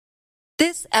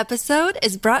This episode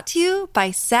is brought to you by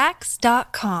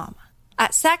Sax.com.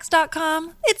 At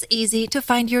Sax.com, it's easy to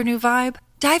find your new vibe.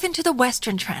 Dive into the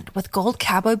Western trend with gold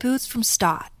cowboy boots from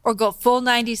Stott, or go full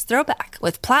 90s throwback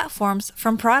with platforms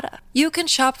from Prada. You can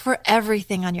shop for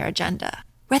everything on your agenda,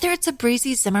 whether it's a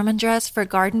breezy Zimmermann dress for a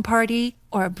garden party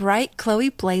or a bright Chloe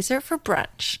blazer for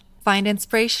brunch. Find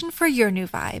inspiration for your new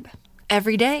vibe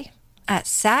every day at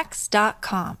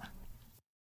Sax.com.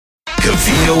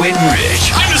 Covino and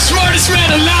Rich. I'm the smartest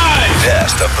man alive.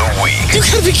 Best of the week. You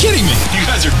gotta be kidding me. You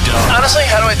guys are dumb. Honestly,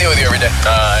 how do I deal with you every day?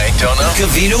 I don't know.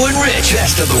 Covino and Rich.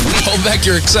 Best of the week. Hold back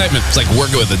your excitement. It's like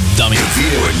working with a dummy.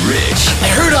 Covino and Rich. I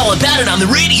heard all about it on the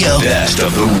radio. Best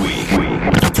of the week.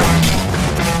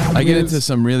 I get into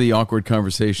some really awkward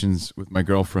conversations with my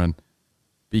girlfriend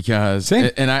because,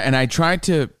 I tried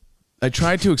to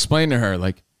explain to her,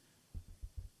 like,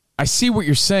 I see what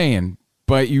you're saying,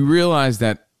 but you realize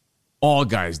that all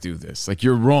guys do this. Like,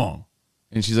 you're wrong.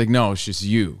 And she's like, no, it's just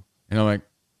you. And I'm like,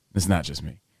 it's not just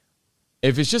me.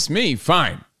 If it's just me,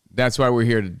 fine. That's why we're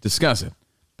here to discuss it.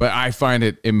 But I find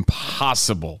it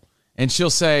impossible. And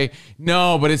she'll say,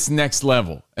 no, but it's next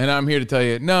level. And I'm here to tell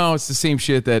you, no, it's the same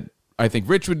shit that I think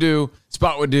Rich would do,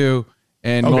 Spot would do,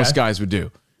 and most guys would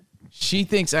do. She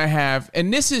thinks I have,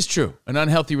 and this is true, an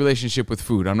unhealthy relationship with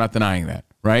food. I'm not denying that,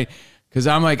 right? Because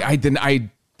I'm like, I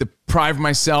deprive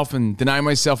myself and deny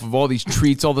myself of all these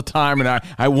treats all the time, and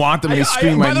I want them to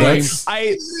scream my name. It's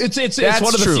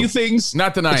one of the few things.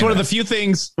 Not denying. It's one of the few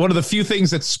things. One of the few things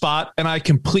that Spot and I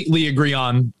completely agree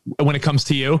on when it comes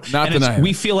to you. Not denying.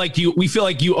 We feel like you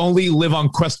only live on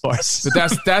Quest bars.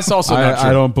 But that's also not true.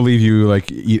 I don't believe you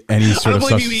like eat any sort of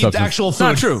substance. You eat actual food.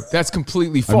 Not true. That's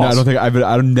completely false. I don't think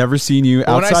I've never seen you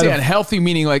outside. When I say unhealthy,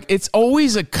 meaning like it's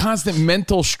always a constant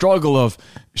mental struggle of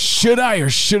should I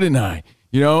or shouldn't I?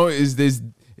 You know, is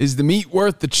the meat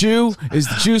worth the chew? Is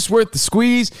the juice worth the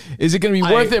squeeze? Is it going to be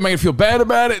worth it? Am I going to feel bad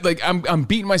about it? Like I'm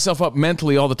beating myself up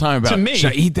mentally all the time about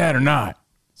should I eat that or not?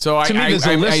 So I admit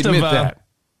that.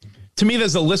 To me,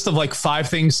 there's a list of like 5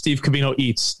 things Steve Covino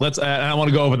eats. And I want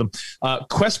to go over them.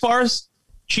 Quest bars,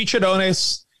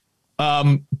 chicharrones,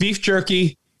 beef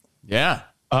jerky. Yeah.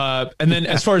 And then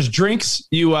as far as drinks,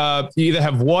 you either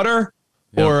have water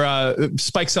or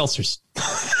spiked seltzers.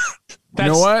 You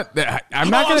know what? I'm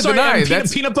not going to deny it.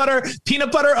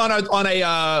 Peanut butter on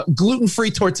a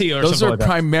gluten-free tortilla or those something are like that.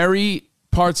 primary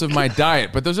parts of my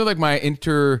diet, but those are like my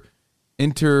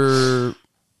interspersed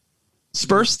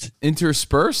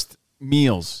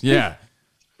meals. Yeah.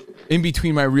 In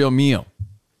between my real meal.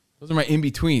 Those are my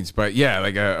in-betweens, but yeah,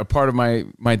 like a part of my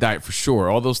diet for sure.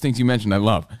 All those things you mentioned, I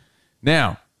love.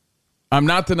 Now, I'm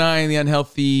not denying the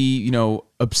unhealthy,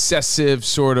 obsessive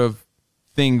sort of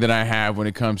thing that I have when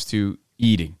it comes to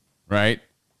eating, right?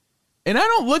 And I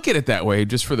don't look at it that way,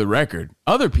 just for the record.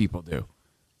 Other people do.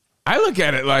 I look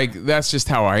at it like that's just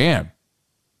how I am.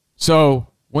 So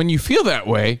when you feel that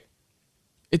way,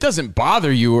 it doesn't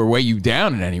bother you or weigh you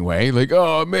down in any way. Like,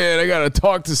 oh man, I got to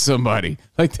talk to somebody.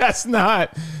 Like that's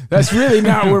really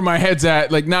not where my head's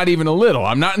at. Like not even a little.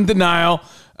 I'm not in denial.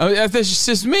 That's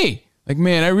just me. Like,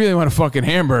 man, I really want a fucking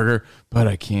hamburger, but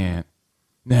I can't.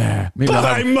 Nah, maybe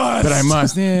I must. But I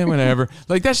must. Yeah, whatever.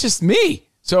 Like, that's just me.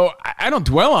 So I don't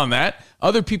dwell on that.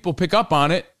 Other people pick up on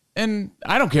it, and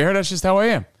I don't care. That's just how I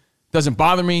am. Doesn't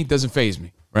bother me. Doesn't faze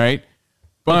me, right?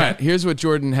 But here's what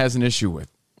Jordan has an issue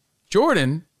with.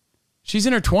 Jordan, she's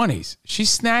in her 20s. She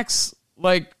snacks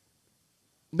like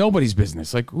nobody's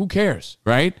business. Like, who cares,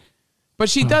 right?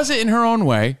 But she does it in her own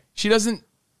way. She doesn't.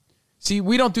 See,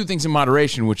 we don't do things in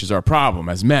moderation, which is our problem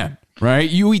as men, right?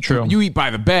 You eat by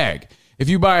the bag. If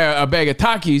you buy a bag of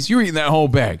Takis, you're eating that whole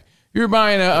bag. You're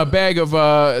buying a bag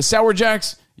of Sour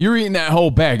Jacks, you're eating that whole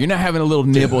bag. You're not having a little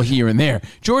nibble here and there.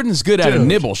 Jordan's good at a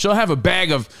nibble. She'll have a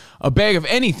bag of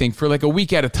anything for like a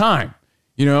week at a time.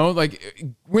 Like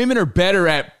women are better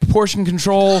at portion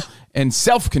control and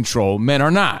self-control. Men are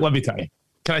not. Let me tell you.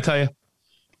 Can I tell you?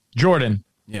 Jordan.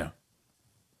 Yeah.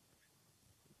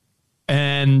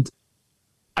 And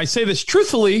I say this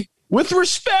truthfully, with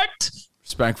respect.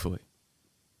 Respectfully.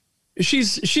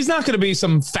 She's not going to be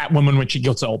some fat woman when she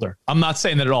gets older. I'm not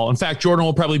saying that at all. In fact, Jordan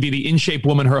will probably be the in-shape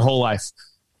woman her whole life.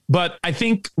 But I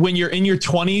think when you're in your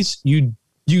 20s, you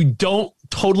don't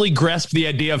totally grasp the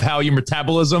idea of how your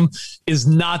metabolism is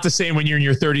not the same when you're in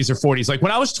your 30s or 40s. Like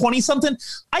when I was 20-something,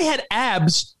 I had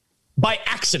abs by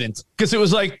accident because it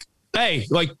was like, hey,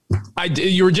 like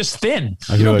you were just thin.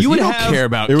 You don't care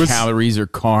about calories or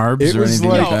carbs or anything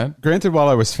like that. Granted, while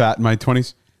I was fat in my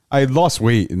 20s, I had lost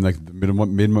weight in like my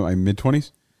mid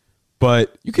 20s,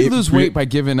 But you can lose weight by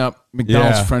giving up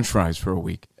McDonald's French fries for a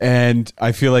week. And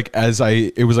I feel like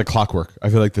it was like clockwork. I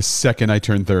feel like the second I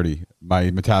turned 30,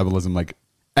 my metabolism like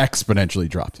exponentially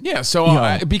dropped. Yeah.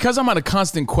 So because I'm on a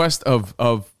constant quest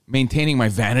of maintaining my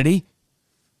vanity,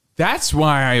 that's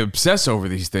why I obsess over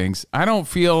these things. I don't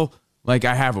feel like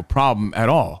I have a problem at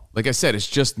all. Like I said, it's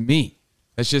just me.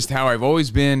 That's just how I've always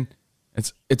been.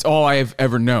 It's all I have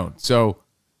ever known. So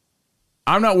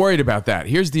I'm not worried about that.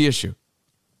 Here's the issue.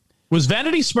 Was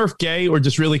Vanity Smurf gay or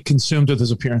just really consumed with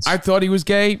his appearance? I thought he was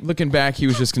gay. Looking back, he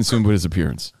was just consumed with his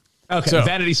appearance. Okay, so,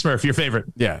 Vanity Smurf, your favorite.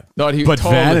 Yeah.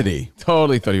 Vanity.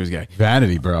 Totally thought he was gay.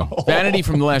 Vanity, bro. Vanity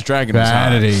from The Last Dragon.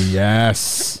 Vanity,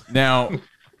 yes. Now,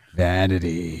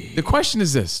 Vanity. The question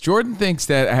is this. Jordan thinks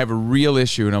that I have a real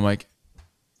issue, and I'm like,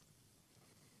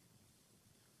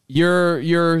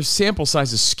 your sample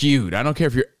size is skewed. I don't care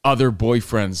if your other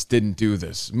boyfriends didn't do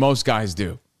this. Most guys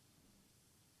do.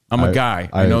 I'm a guy.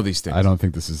 I know these things. I don't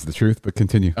think this is the truth, but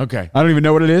continue. Okay. I don't even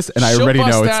know what it is, and I already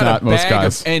know it's not most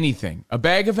guys. A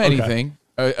bag of anything,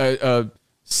 a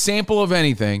sample of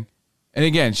anything, and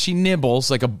again, she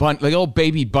nibbles like like an old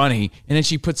baby bunny, and then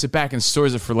she puts it back and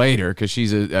stores it for later because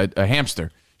she's a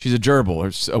hamster. She's a gerbil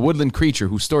or a woodland creature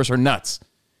who stores her nuts.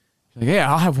 She's like, yeah,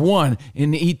 I'll have one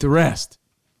and eat the rest.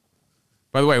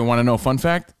 By the way, want to know a fun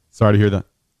fact? Sorry to hear that.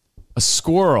 A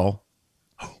squirrel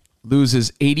loses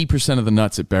 80% of the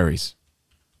nuts it buries.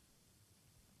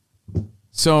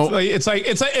 So it's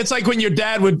like when your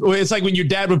dad would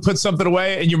put something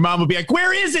away and your mom would be like,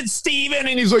 "Where is it, Steven?"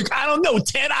 And he's like, "I don't know,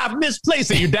 Ted, I've misplaced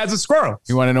it." Your dad's a squirrel.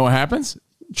 You want to know what happens?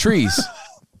 Trees.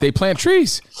 They plant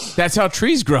trees. That's how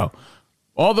trees grow.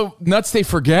 All the nuts they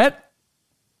forget.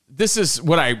 This is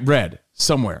what I read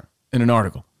somewhere in an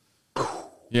article.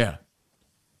 Yeah.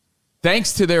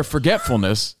 Thanks to their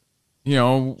forgetfulness,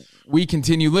 we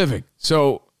continue living.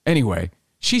 So anyway,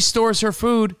 she stores her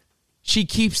food. She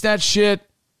keeps that shit.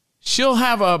 She'll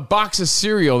have a box of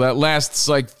cereal that lasts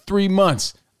like 3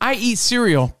 months. I eat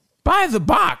cereal by the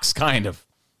box, kind of,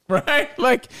 right?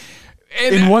 Like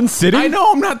in one sitting. I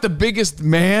know I'm not the biggest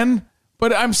man,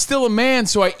 but I'm still a man,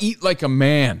 so I eat like a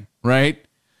man, right?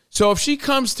 So if she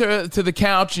comes to the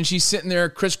couch and she's sitting there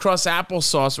crisscross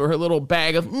applesauce or her little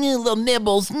bag of little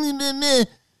nibbles,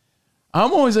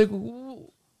 I'm always like,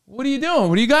 what are you doing?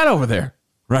 What do you got over there?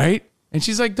 Right? And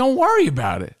she's like, don't worry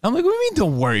about it. I'm like, what do you mean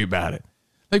don't worry about it?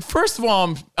 Like, first of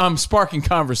all, I'm sparking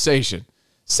conversation.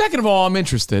 Second of all, I'm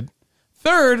interested.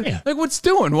 Third, like, what's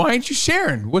doing? Why aren't you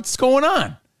sharing? What's going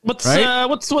on? What's over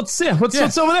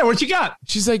there? What you got?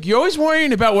 She's like, you're always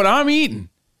worrying about what I'm eating.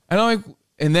 And I'm like,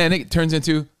 and then it turns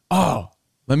into, oh,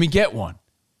 let me get one.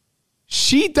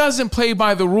 She doesn't play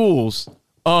by the rules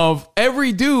of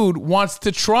every dude wants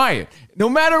to try it, no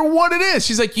matter what it is.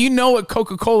 She's like, you know what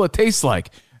Coca-Cola tastes like.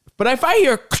 But if I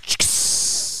hear,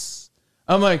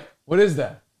 I'm like, what is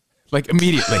that? Like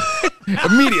immediately.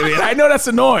 Immediately. And I know that's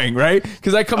annoying, right?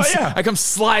 Because I come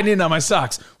sliding in on my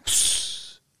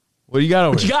socks. What do you got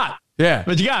over there? What you got? Yeah.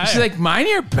 What you got? She's like, mind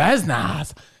your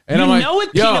business. And you I'm like, know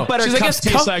what peanut butter cups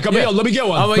taste like. I'm like, let me get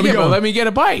one. I'm like, let me get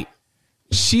a bite.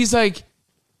 She's like,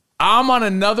 I'm on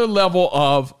another level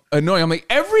of annoying. I'm like,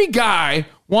 every guy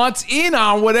wants in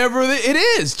on whatever it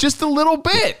is. Just a little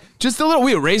bit. Just a little.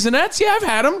 We have Raisinets? Yeah, I've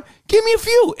had them. Give me a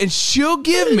few. And she'll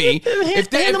give me,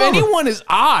 if anyone is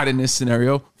odd in this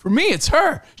scenario, for me, it's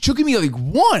her. She'll give me like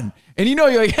one. And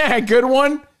you're like, hey, good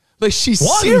one. Like, she's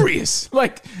serious.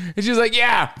 Like, and she's like,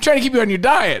 yeah, I'm trying to keep you on your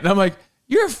diet. And I'm like,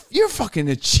 You're fucking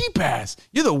a cheap ass.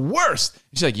 You're the worst.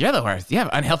 And she's like, you're the worst. You have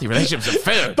unhealthy relationships with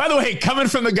food. By the way, coming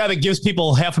from the guy that gives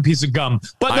people half a piece of gum.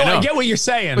 But no, I get what you're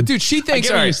saying. But dude, she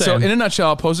thinks, all right, so in a nutshell,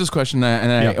 I'll pose this question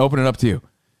and I open it up to you.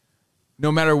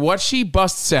 No matter what she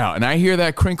busts out, and I hear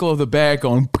that crinkle of the bag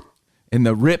going, and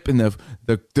the rip and the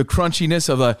crunchiness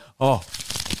of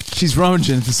she's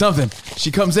rummaging into something.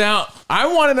 She comes out.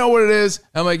 I want to know what it is.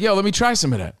 I'm like, yo, let me try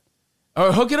some of that.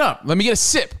 Or hook it up. Let me get a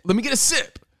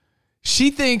sip.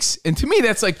 She thinks, and to me,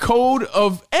 that's like code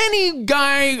of any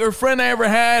guy or friend I ever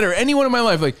had or anyone in my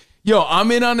life. Like, yo,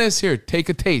 I'm in on this. Here, take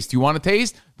a taste. You want a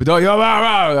taste? But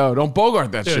don't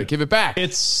bogart that shit. Give it back.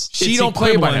 She don't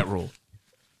play by that rule.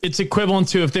 It's equivalent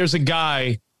to if there's a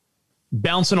guy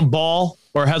bouncing a ball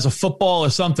or has a football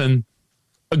or something,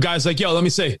 a guy's like, yo, let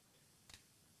me see.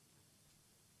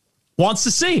 Wants to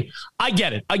see. I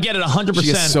get it 100%. She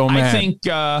gets so mad.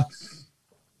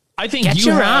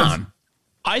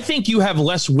 I think you have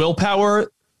less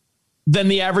willpower than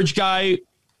the average guy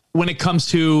when it comes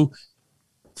to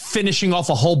finishing off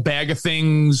a whole bag of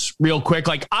things real quick.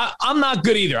 Like I'm not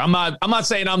good either. I'm not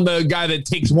saying I'm the guy that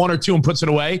takes one or two and puts it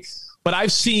away, but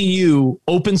I've seen you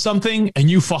open something and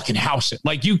you fucking house it.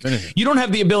 Like you don't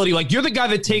have the ability. Like you're the guy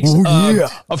that takes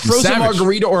a frozen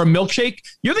margarita or a milkshake.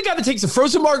 You're the guy that takes a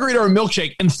frozen margarita or a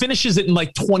milkshake and finishes it in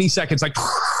like 20 seconds. Like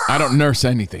I don't nurse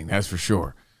anything. That's for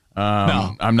sure.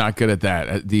 No. I'm not good at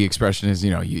that. The expression is,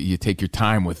 you take your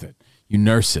time with it. You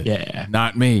nurse it. Yeah.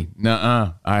 Not me.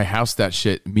 Nuh-uh. I house that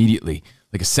shit immediately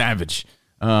like a savage.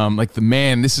 Like the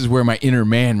man, this is where my inner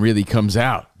man really comes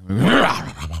out.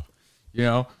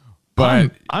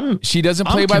 But she doesn't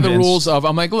play by the rules of,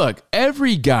 I'm like, look,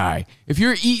 every guy, if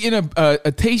you're eating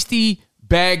a tasty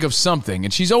bag of something,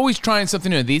 and she's always trying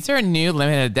something new. These are new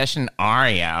limited edition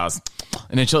Oreos.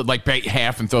 And then she'll like bake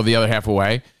half and throw the other half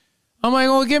away. I'm like,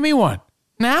 well, give me one.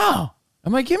 No.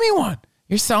 I'm like, give me one.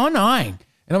 You're so annoying.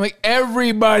 And I'm like,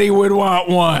 everybody would want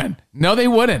one. No, they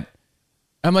wouldn't.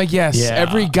 I'm like, yes,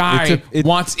 every guy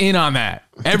wants in on that.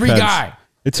 Every guy.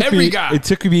 It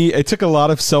took a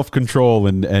lot of self-control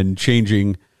and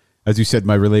changing, as you said,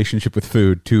 my relationship with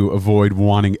food to avoid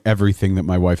wanting everything that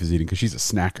my wife is eating because she's a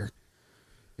snacker.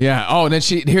 Yeah. Oh, and then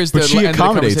she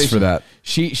accommodates for that.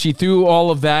 She threw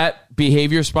all of that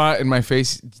behavior spot in my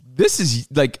face. This is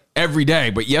like every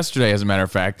day, but yesterday, as a matter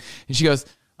of fact. And she goes,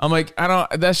 I'm like,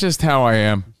 that's just how I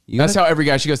am. That's how every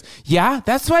guy, she goes, yeah,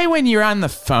 that's why when you're on the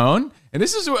phone, and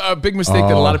this is a big mistake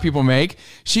that a lot of people make.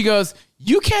 She goes,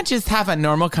 you can't just have a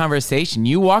normal conversation.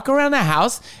 You walk around the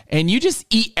house and you just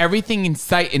eat everything in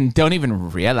sight and don't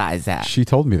even realize that. She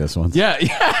told me this once. Yeah.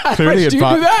 Clearly do you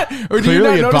do that? Or do you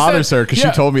clearly not it bothers her because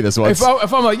she told me this once.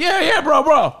 If I'm like, yeah,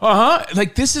 bro.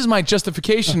 Like, this is my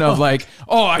justification of like,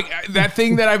 that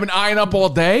thing that I've been eyeing up all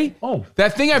day. Oh.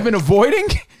 That thing I've been avoiding.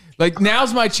 Like,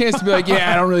 now's my chance to be like,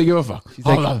 I don't really give a fuck.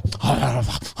 By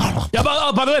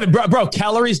the way, bro,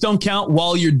 calories don't count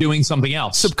while you're doing something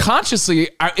else. Subconsciously,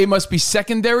 it must be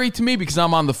secondary to me because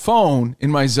I'm on the phone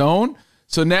in my zone.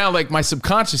 So now, like, my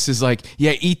subconscious is like,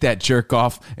 eat that jerk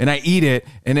off. And I eat it.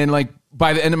 And then, like,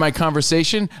 by the end of my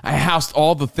conversation, I housed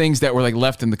all the things that were, like,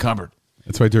 left in the cupboard.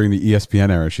 That's why during the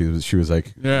ESPN era, she was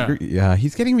like,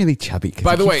 he's getting really chubby.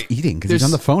 By the way, eating because he's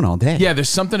on the phone all day. Yeah, there's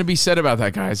something to be said about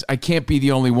that, guys. I can't be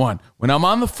the only one. When I'm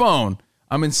on the phone,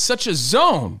 I'm in such a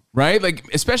zone, right? Like,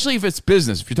 especially if it's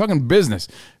business. If you're talking business,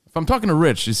 if I'm talking to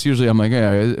Rich, it's usually I'm like,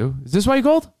 is this why you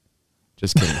called?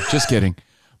 Just kidding.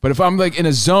 But if I'm like in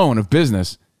a zone of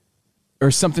business or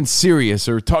something serious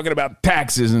or talking about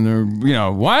taxes and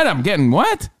what? I'm getting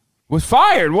what? Was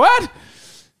fired? What?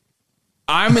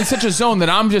 I'm in such a zone that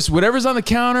I'm just, whatever's on the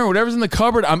counter, whatever's in the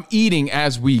cupboard, I'm eating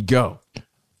as we go.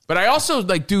 But I also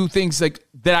like do things like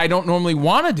that I don't normally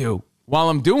want to do while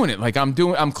I'm doing it. Like I'm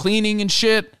cleaning and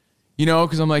shit,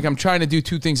 because I'm trying to do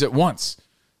two things at once.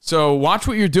 So watch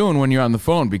what you're doing when you're on the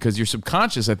phone because your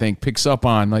subconscious, I think, picks up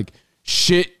on like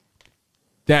shit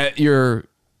that your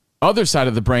other side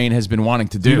of the brain has been wanting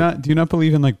to do. Do you not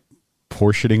believe in like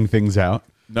portioning things out?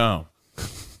 No.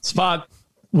 Spot.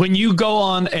 When you go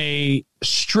on a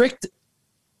strict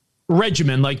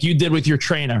regimen like you did with your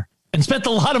trainer and spent a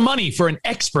lot of money for an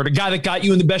expert, a guy that got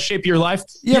you in the best shape of your life,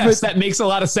 yes, that makes a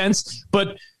lot of sense.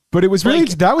 But it was really,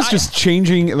 that was just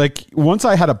changing. Like once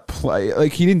I had a play,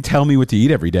 like he didn't tell me what to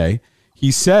eat every day.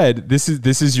 He said, this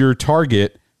is your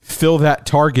target. Fill that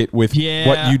target with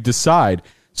what you decide.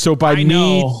 So by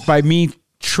me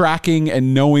tracking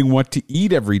and knowing what to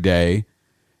eat every day,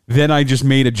 then I just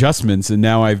made adjustments and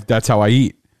now that's how I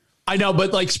eat. I know,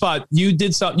 but like Spot, you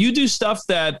do stuff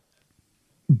that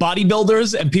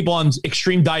bodybuilders and people on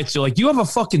extreme diets do. Like you have a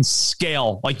fucking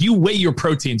scale. Like you weigh your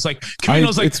proteins. Like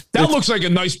Camino's that looks like a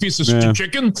nice piece of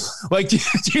chicken. Like do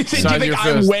you think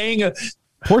I'm weighing a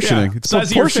portioning? It's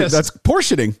size of your fist. That's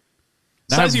portioning.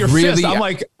 Size of your fist. I'm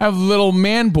like, I have little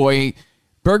man boy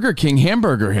Burger King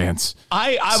hamburger hands.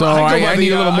 I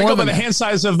go by the hand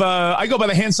size of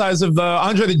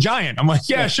Andre the Giant. I'm like,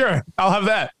 sure, I'll have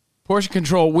that. Portion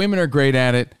control. Women are great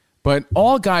at it, but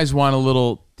all guys want a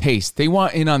little taste. They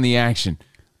want in on the action.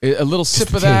 A little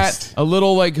sip of that. A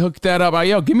little like hook that up.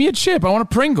 Give me a chip. I want a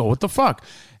Pringle. What the fuck?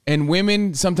 And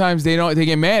women sometimes they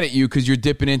get mad at you because you're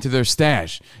dipping into their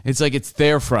stash. It's like it's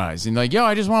their fries, and like,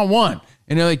 I just want one,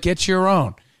 and they're like, get your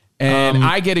own. And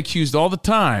I get accused all the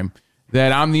time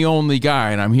that I'm the only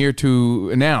guy, and I'm here to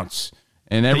announce.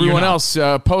 And everyone else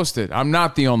posted. I'm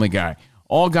not the only guy.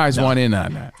 All guys want in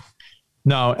on that.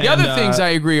 No. The other things I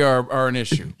agree are an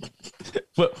issue.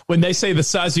 When they say the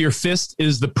size of your fist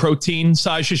is the protein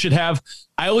size you should have,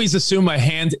 I always assume my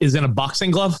hand is in a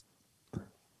boxing glove.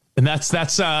 And that's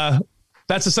the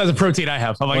size of protein I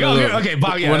have. I'm like,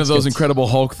 one of those Incredible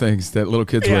Hulk things that little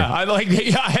kids wear. I like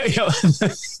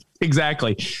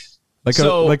exactly. Like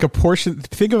a portion.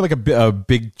 Think of like a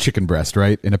big chicken breast,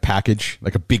 right? In a package,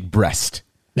 like a big breast.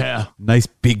 Yeah. Nice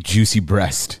big juicy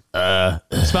breast.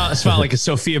 It's not like a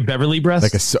Sophia Beverly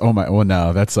breast.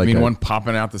 No, that's like one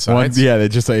popping out the sides. They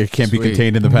just like it can't be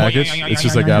contained in the package. It's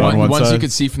just like out on one ones side. you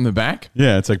could see from the back.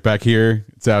 Yeah, it's like back here.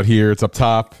 It's out here. It's up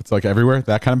top. It's like everywhere.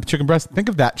 That kind of chicken breast. Think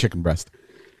of that chicken breast.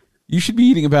 You should be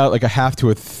eating about like a half to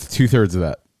 2/3 of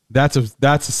that.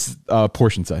 That's a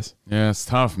portion size. Yeah, it's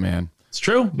tough, man. It's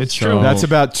true. It's true. That's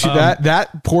about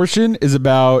that portion is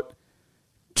about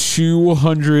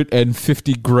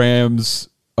 250 grams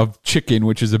of chicken,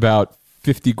 which is about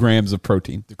 50 grams of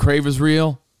protein. The crave is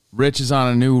real. Rich is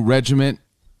on a new regiment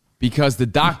because the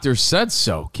doctor said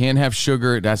so. Can't have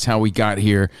sugar. That's how we got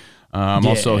here. I'm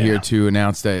also here to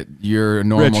announce that you're a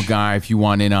normal Rich, guy if you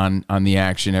want in on the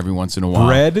action every once in a while.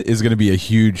 Bread is going to be a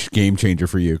huge game changer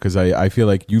for you because I feel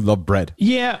like you love bread.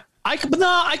 Yeah, I could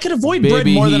avoid bread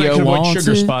more than I could avoid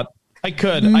sugar spot. I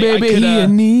could. He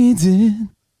needs it.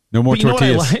 No more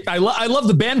tortillas. I love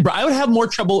the band bread. I would have more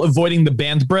trouble avoiding the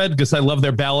band bread because I love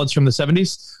their ballads from the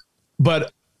 70s.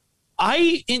 But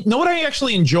I know what I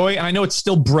actually enjoy, and I know it's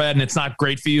still bread and it's not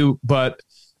great for you, but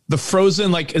the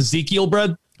frozen like Ezekiel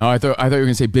bread. Oh, I thought you were going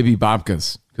to say Bibi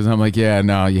Babkas because I'm like, yeah,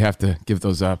 no, you have to give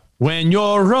those up. When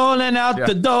you're rolling out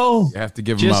the dough, you have to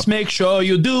give them up. Just make sure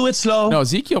you do it slow. No,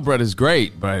 Ezekiel bread is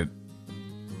great, but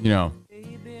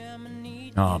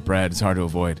bread is hard to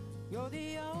avoid.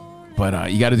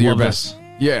 But you got to do your best.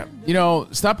 Yeah.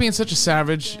 Stop being such a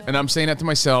savage. And I'm saying that to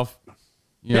myself.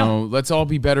 Let's all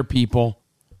be better people.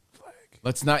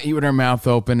 Let's not eat with our mouth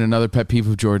open. Another pet peeve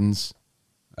of Jordan's.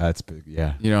 That's big.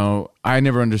 Yeah. I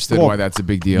never understood why that's a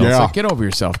big deal. Yeah. It's like, get over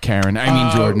yourself, Karen.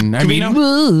 Jordan.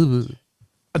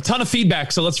 A ton of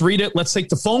feedback. So let's read it. Let's take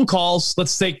the phone calls.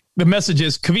 Let's take the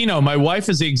messages. Cavino, my wife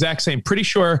is the exact same. Pretty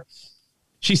sure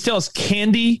she still has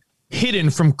candy hidden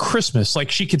from Christmas, like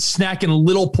she could snack in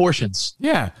little portions.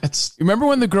 Yeah. Remember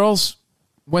when the girls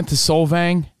went to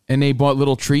Solvang and they bought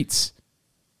little treats,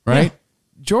 right?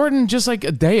 Yeah. Jordan, just like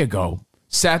a day ago,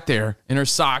 sat there in her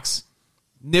socks,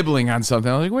 nibbling on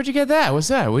something. I was like, where'd you get that? What's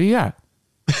that? What do you got?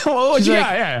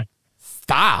 Yeah.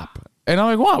 Stop. And I'm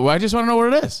like, what? Well, I just want to know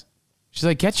what it is. She's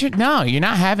like, no, you're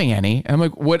not having any. And I'm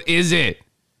like, what is it?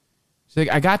 She's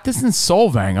like, I got this in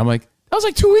Solvang. I'm like, that was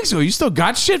like 2 weeks ago. You still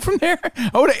got shit from there?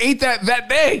 I would have ate that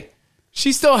day.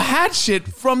 She still had shit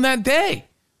from that day.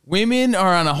 Women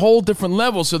are on a whole different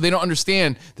level, so they don't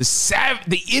understand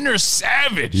the inner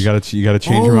savage. You gotta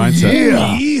change your mindset.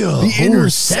 Yeah. The inner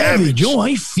savage. Oh,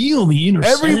 I feel the inner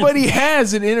savage. Everybody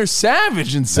has an inner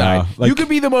savage inside. You could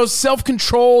be the most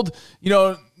self-controlled,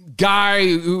 guy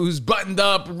who's buttoned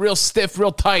up, real stiff,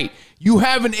 real tight. You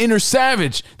have an inner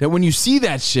savage that when you see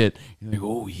that shit, you're like,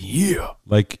 oh yeah.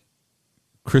 Like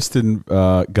Kristen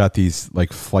got these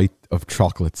like flight of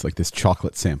chocolates, like this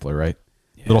chocolate sampler, right?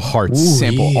 Yeah. Little hearts.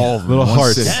 Sample all of them. Little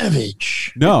hearts.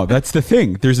 Savage. No, that's the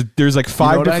thing. There's like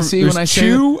five different. There's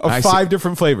two of five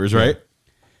different flavors, right?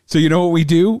 So you know what we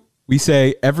do? We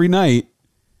say every night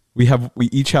we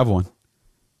each have one.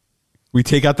 We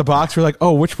take out the box. We're like,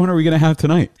 oh, which one are we going to have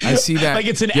tonight? I see that. Like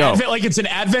it's an advent. Like it's an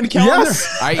advent calendar.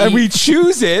 Yes. And we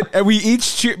choose it, and we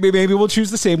each maybe we'll choose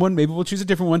the same one. Maybe we'll choose a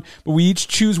different one. But we each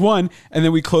choose one, and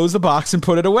then we close the box and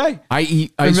put it away. I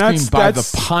eat ice cream by the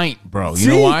pint, bro. You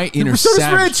know why? Inner so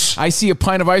savage. Rich. I see a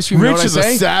pint of ice cream. Rich you know is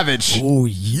a savage. Oh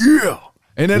yeah.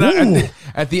 And then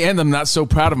at the end, I'm not so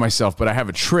proud of myself, but I have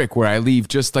a trick where I leave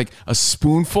just like a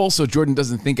spoonful so Jordan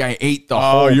doesn't think I ate the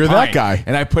whole pint. You're that guy.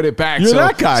 And I put it back. You're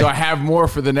that guy. So I have more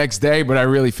for the next day, but I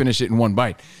really finish it in one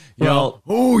bite.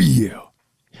 Oh, yeah.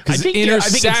 Because inner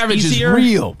savage is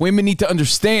real. Women need to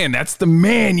understand that's the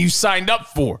man you signed up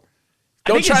for.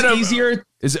 Don't try to easier.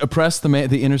 Is it oppress the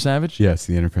inner savage? Yes,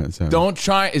 the inner savage. Don't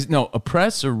try.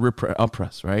 Oppress or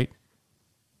oppress, right?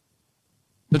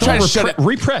 Don't try to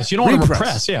repress. You don't want to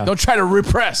repress. Yeah. Don't try to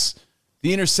repress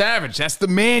the inner savage. That's the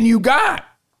man you got.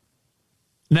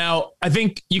 Now, I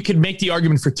think you could make the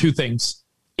argument for two things.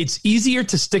 It's easier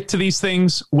to stick to these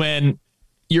things when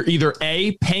you're either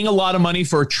A, paying a lot of money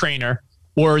for a trainer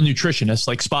or a nutritionist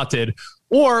like Spot did,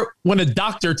 or when a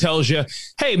doctor tells you,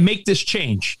 hey, make this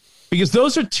change. Because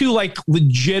those are two like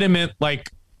legitimate, like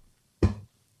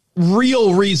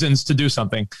real reasons to do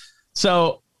something.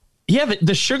 So yeah,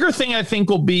 the sugar thing I think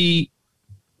will be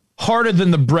harder than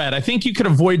the bread. I think you could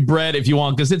avoid bread if you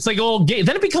want because it's like a little game.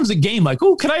 Then it becomes a game. Like,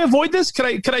 oh, could I avoid this? Could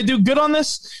I do good on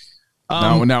this?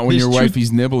 Now when your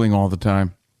wifey's nibbling all the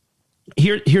time.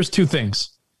 Here's two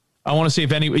things. I want to see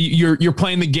if you're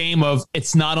playing the game of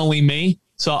it's not only me.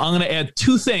 So I'm going to add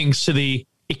two things to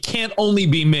it can't only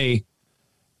be me.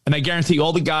 And I guarantee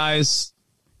all the guys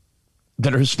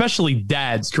that are especially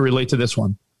dads can relate to this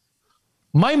one.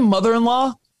 My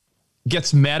mother-in-law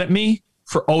gets mad at me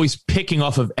for always picking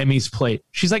off of Emmy's plate.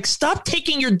 She's like, stop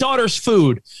taking your daughter's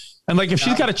food. And like, if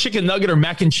she's got a chicken nugget or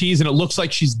mac and cheese and it looks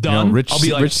like she's done, Rich, I'll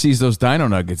be like, Rich sees those Dino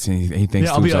Nuggets and he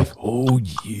thinks to himself, like, oh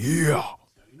yeah,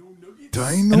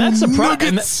 Dino and that's the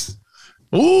Nuggets.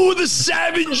 Oh, the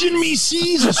savage in me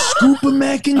sees a scoop of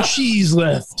mac and cheese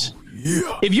left.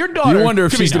 Yeah. If your daughter, you wonder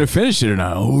if she's going to finish it or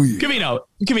not. Oh yeah.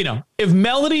 Kavino, if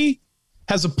Melody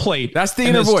has a plate, that's the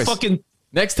inner voice.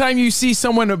 Next time you see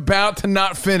someone about to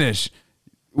not finish,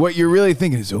 what you're really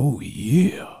thinking is, oh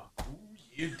yeah.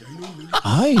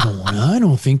 I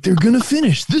don't think they're gonna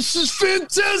finish. This is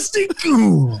fantastic.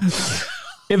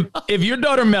 If your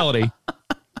daughter Melody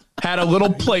had a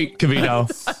little plate, Kavino,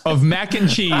 of mac and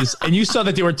cheese, and you saw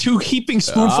that there were 2 heaping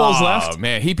spoonfuls left. Oh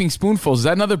man, Heaping Spoonfuls. Is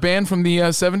that another band from the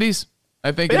 70s?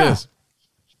 I think it is.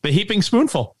 The Heaping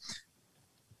Spoonful.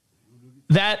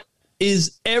 That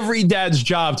is every dad's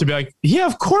job to be like, yeah,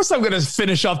 of course I'm going to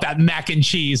finish off that mac and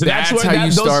cheese. And that's how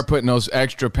you start putting those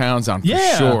extra pounds on for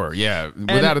sure. Yeah,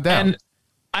 without a doubt. And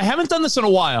I haven't done this in a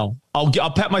while. I'll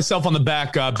pat myself on the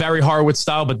back, Barry Horowitz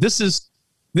style, but this is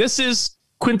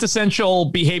quintessential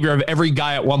behavior of every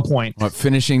guy at one point. What,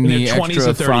 finishing the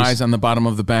extra fries on the bottom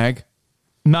of the bag?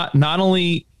 Not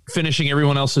only finishing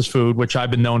everyone else's food, which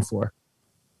I've been known for.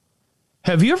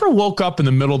 Have you ever woke up in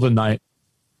the middle of the night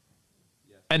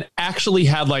and actually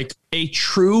had like a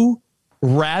true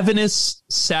ravenous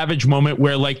savage moment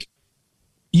where like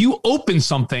you open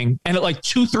something and at like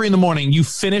 2-3 in the morning, you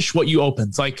finish what you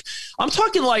opened? Like, I'm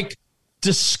talking like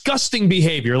disgusting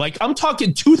behavior. Like, I'm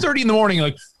talking 2:30 in the morning,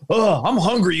 like, oh, I'm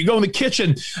hungry. You go in the kitchen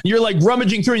and you're like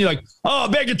rummaging through and you're like, oh, a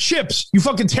bag of chips. You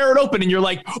fucking tear it open and you're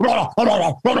like, have you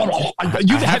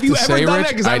ever done that?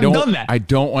 Because I haven't done that. I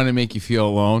don't want to make you feel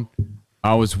alone.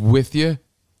 I was with you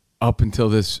up until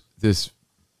this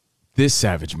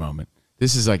savage moment.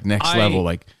 This is like next level.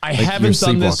 Like, I haven't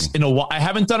done this in a while. I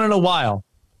haven't done it in a while,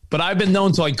 but I've been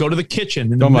known to like go to the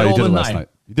kitchen in the middle of the night.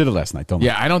 You did it last night. Don't.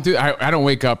 Yeah, I don't do. I don't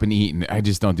wake up and eat, and I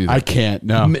just don't do that. I can't.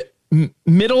 No.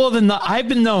 Middle of the night. I've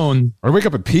been known. I wake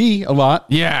up and pee a lot.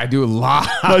 Yeah, I do a lot.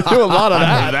 I do a lot of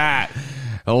that.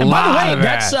 A lot of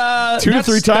that. That's 2 to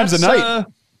 3 times a night.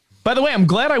 By the way, I'm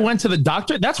glad I went to the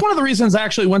doctor. That's one of the reasons I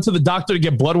actually went to the doctor to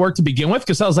get blood work to begin with,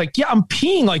 because I was like, yeah, I'm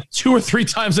peeing like 2 or 3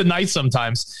 times a night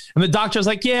sometimes. And the doctor's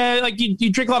like, yeah, like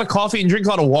you drink a lot of coffee and drink a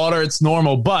lot of water. It's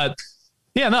normal. But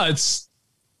yeah, no, it's,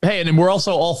 hey, and we're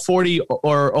also all 40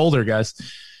 or older guys.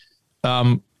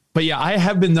 But yeah, I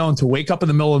have been known to wake up in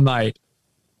the middle of the night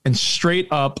and straight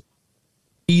up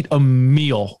eat a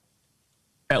meal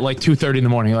at like 2:30 in the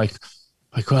morning. Like,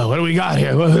 well, what do we got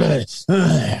here?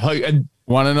 And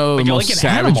want to know the most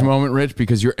savage moment, Rich?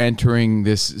 Because you're entering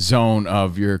this zone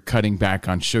of you're cutting back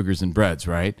on sugars and breads,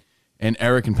 right? And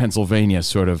Eric in Pennsylvania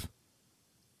sort of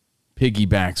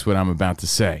piggybacks what I'm about to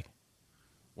say.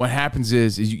 What happens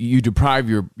is you deprive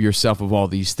yourself of all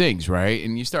these things, right?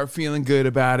 And you start feeling good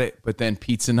about it, but then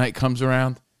pizza night comes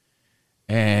around,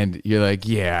 and you're like,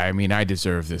 yeah, I mean, I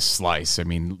deserve this slice. I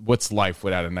mean, what's life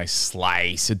without a nice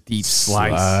slice, a deep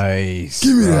slice?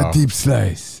 Give me that deep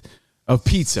slice of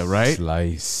pizza, right?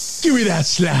 Slice. Give me that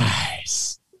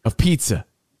slice of pizza.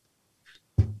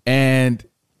 And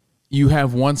you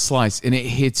have one slice, and it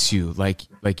hits you like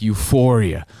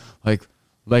euphoria, like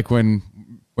when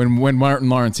Martin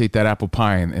Lawrence ate that apple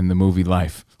pie in the movie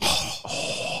Life.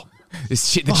 The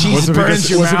cheese burns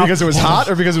your mouth. Was it because it was hot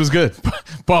or because it was good?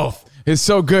 Both. It's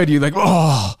so good. You're like,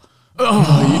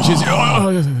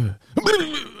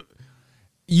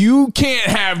 you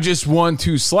can't have just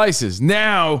 1-2 slices.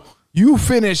 Now you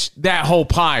finish that whole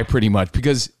pie pretty much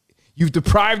because you've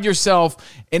deprived yourself,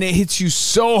 and it hits you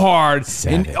so hard,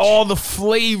 savage. And all the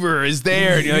flavor is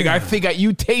there. And you're like,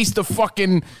 you taste.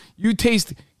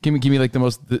 Give me like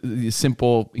the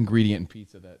simple ingredient in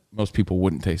pizza that most people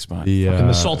wouldn't taste.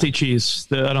 The salty cheese.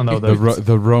 I don't know.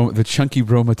 The chunky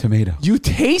Roma tomato. You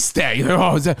taste that. You're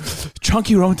like, is that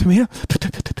chunky Roma tomato?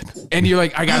 And you're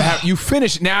like, I gotta have. You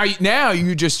finish now.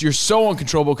 You're so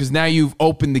uncontrollable because now you've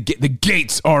opened the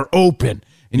gates are open.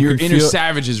 And your inner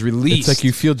savage is released. It's like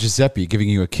you feel Giuseppe giving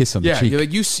you a kiss on the cheek. You're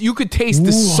like you could taste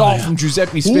the salt from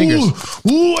Giuseppe's fingers.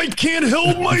 Ooh, I can't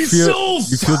help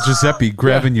myself. You feel Giuseppe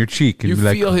grabbing your cheek. And you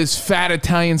feel his fat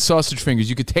Italian sausage fingers.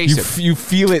 You could taste it. You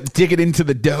feel it dig it into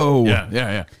the dough.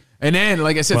 Yeah. And then,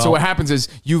 like I said, so what happens is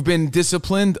you've been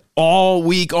disciplined all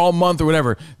week, all month, or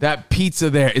whatever. That pizza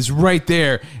there is right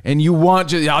there, and you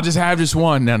want I'll just have just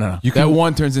one. No. That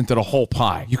one turns into the whole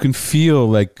pie. You can feel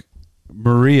like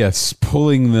Maria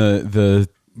pulling the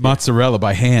mozzarella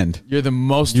by hand. You're the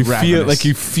most you ravenous.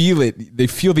 feel it. They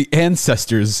feel the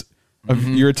ancestors of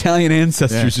your Italian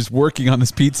ancestors just working on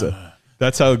this pizza.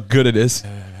 That's how good it is.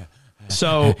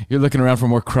 So you're looking around for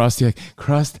more crust. You're like,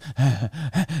 crust.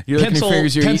 You're looking at your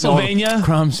fingers. You're Pennsylvania eating all the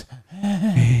crumbs.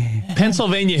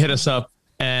 Pennsylvania hit us up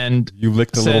and you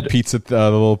licked the little pizza,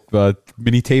 the little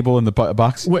mini table in the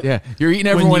box. Yeah, you're eating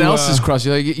everyone else's crust.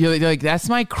 You're like, that's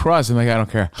my crust. I'm like, I don't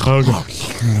care.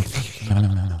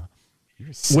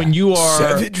 When you are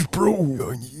savage, bro.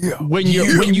 When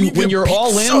you're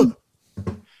all in,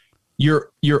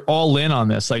 you're all in on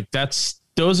this. Like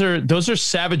those are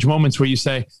savage moments where you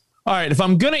say, all right, if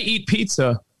I'm gonna eat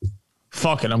pizza,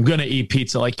 fuck it, I'm gonna eat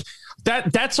pizza. Like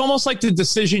that's almost like the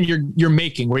decision you're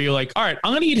making where you're like, all right,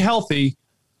 I'm gonna eat healthy,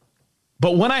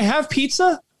 but when I have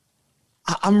pizza,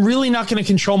 I'm really not gonna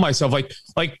control myself. Like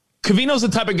Covino's the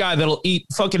type of guy that'll eat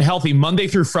fucking healthy Monday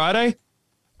through Friday,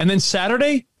 and then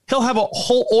Saturday he'll have a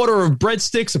whole order of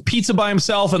breadsticks, a pizza by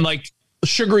himself, and like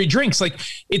sugary drinks. Like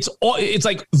it's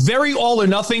like very all or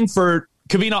nothing for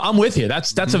Covino. I'm with you.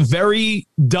 That's a very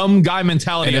dumb guy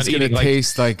mentality. And it's going to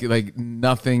taste like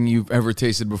nothing you've ever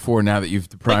tasted before. Now that you've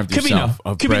deprived yourself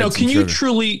of bread.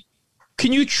 Covino,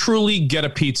 can you truly get a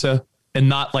pizza and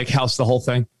not like house the whole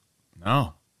thing?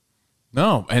 No.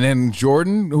 And then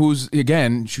Jordan, who's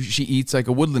again, she eats like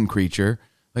a woodland creature.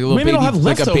 Like a little maybe baby, they'll have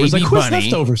leftovers. like a baby bunny,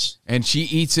 leftovers? And she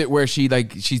eats it where she's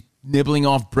nibbling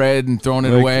off bread and throwing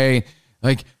it away.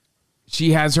 Like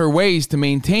she has her ways to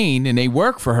maintain, and they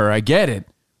work for her. I get it,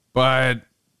 but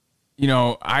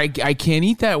I can't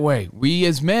eat that way. We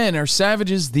as men are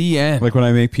savages. The end. Like when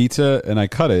I make pizza and I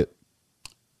cut it,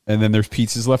 and then there's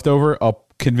pizzas left over, I'll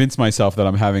convince myself that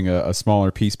I'm having a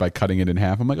smaller piece by cutting it in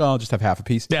half. I'm like, oh, I'll just have half a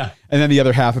piece. Yeah. And then the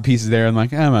other half a piece is there, and I'm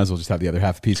like, I might as well just have the other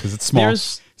half a piece because it's small.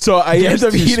 So I end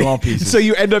up eating small pieces. So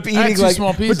you end up eating like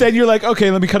small pieces. But then you're like, okay,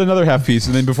 let me cut another half piece,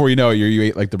 and then before you know it, you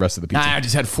ate like the rest of the pizza. I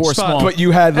just had 4 small. But you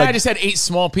had I just had 8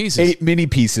 small pieces. 8 mini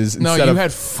pieces. No, you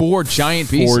had 4 giant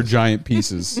pieces. 4 giant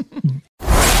pieces.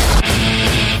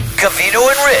 Covino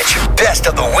and Rich, best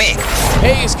of the week.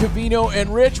 Hey, it's Covino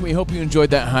and Rich. We hope you enjoyed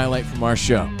that highlight from our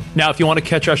show. Now, if you want to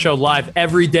catch our show live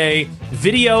every day,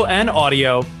 video and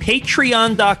audio,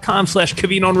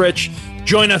 patreon.com/Covino and Rich.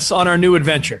 Join us on our new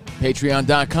adventure.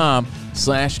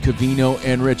 Patreon.com/Covino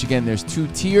and Rich. Again, there's 2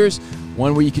 tiers.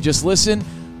 One where you could just listen.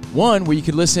 One where you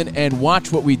could listen and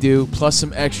watch what we do, plus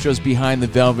some extras behind the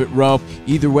velvet rope.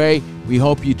 Either way, we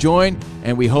hope you join,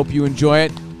 and we hope you enjoy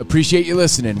it. Appreciate you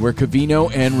listening. We're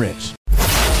Covino and Rich.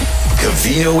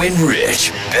 Covino and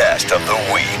Rich, best of the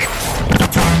week.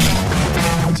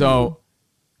 So,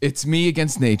 it's me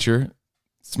against nature.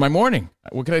 It's my morning.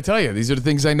 What can I tell you? These are the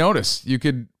things I notice. You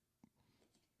could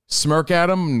smirk at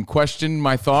them and question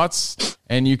my thoughts,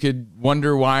 and you could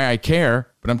wonder why I care,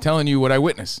 but I'm telling you what I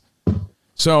witnessed.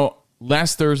 So,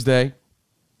 last Thursday,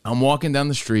 I'm walking down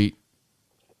the street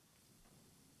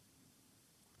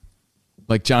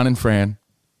like John and Fran,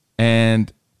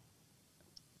 and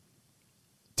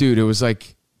dude, it was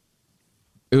like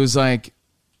this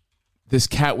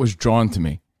cat was drawn to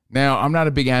me. Now, I'm not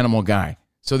a big animal guy,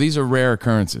 so these are rare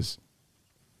occurrences.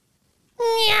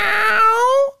 Meow.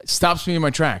 It stops me in my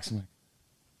tracks.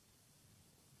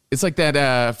 It's like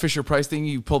that Fisher-Price thing,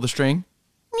 you pull the string.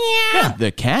 Meow. Yeah.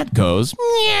 The cat goes,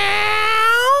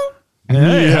 meow.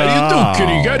 Hey,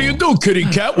 how do you do, kitty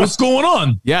cat? What's going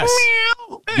on? Yes.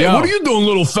 Meow. Hey, what are you doing,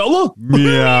 little fella?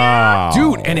 Meow.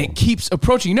 Dude, and it keeps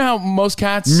approaching. You know how most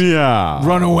cats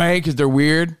run away because they're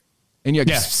weird? And you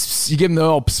give them the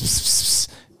little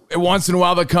once in a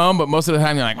while they come, but most of the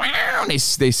time they're like, meow, and they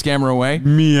scammer away.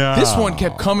 Meow. This one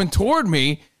kept coming toward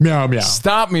me. Meow, meow.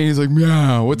 Stopped me. He's like,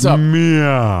 meow, what's up?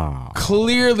 Meow.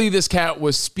 Clearly, this cat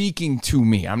was speaking to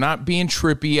me. I'm not being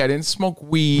trippy. I didn't smoke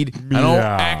weed. Meow. I don't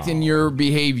act in your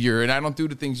behavior, and I don't do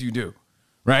the things you do.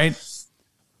 Right?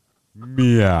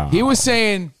 Meow. He was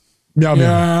saying, meow,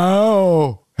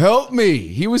 meow, help me.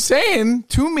 He was saying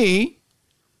to me,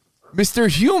 Mr.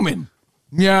 Human,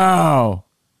 meow,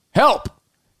 help.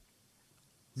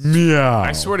 Meow.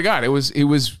 I swear to God, it was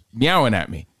meowing at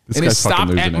me. And it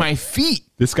stopped at my feet.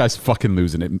 This guy's fucking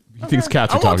losing it. He thinks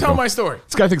cats are talking to him. I won't tell my story.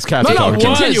 This guy thinks cats are talking to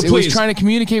him. Continue, please. It was trying to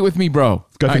communicate with me, bro.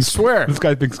 I swear. This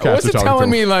guy thinks cats are wasn't talking to him.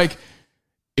 telling me, like,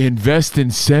 invest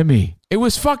in Semi. It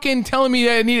was fucking telling me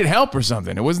that I needed help or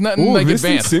something. It was nothing like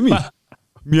advanced. Semi. By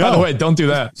the way, don't do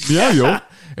that. Meow, yo.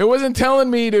 It wasn't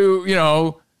telling me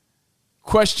to,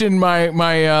 question my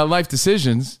life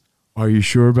decisions. Are you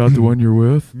sure about the one you're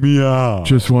with? Meow.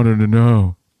 Just wanted to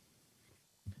know.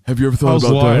 Have you ever thought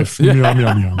about life? that? Meow,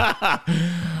 meow, meow.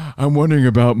 I'm wondering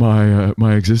about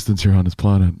my existence here on this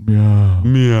planet. Meow.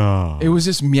 Meow. It was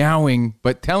just meowing,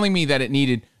 but telling me that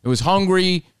it was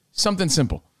hungry, something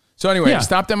simple. So anyway, it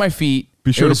stopped at my feet.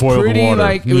 Be sure to boil the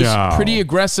water. It was pretty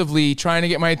aggressively trying to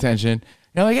get my attention.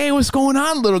 You're like, hey, what's going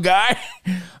on, little guy?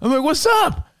 I'm like, what's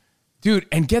up? Dude,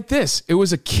 and get this. It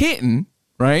was a kitten,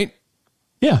 right?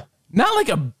 Yeah. Not like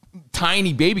a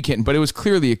tiny baby kitten, but it was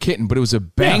clearly a kitten, but it was a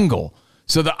Bengal. Yeah.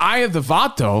 So the eye of the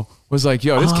Vato was like,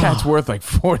 yo, this cat's worth like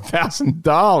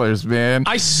 $4,000, man.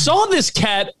 I saw this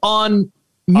cat on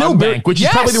Millbank, which is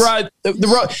probably the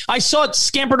road. I saw it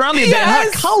scampered around the other day. It had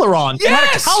a collar on. Yes. It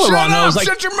had a collar on. And I was like,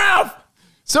 shut your mouth.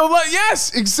 So,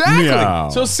 yes, exactly. Meow.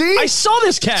 So, see? I saw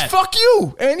this cat. Fuck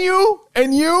you.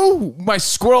 And you. My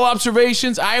squirrel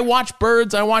observations. I watch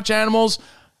birds. I watch animals.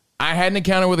 I had an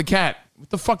encounter with a cat. What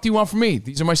the fuck do you want from me?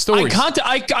 These are my stories.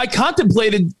 I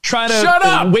contemplated trying to Shut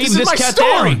up. wave this cat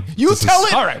story. down. You tell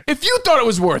it. All right. If you thought it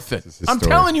was worth it. I'm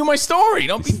telling you my story.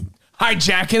 Don't be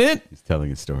hijacking it. He's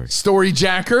telling a story. Story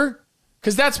jacker.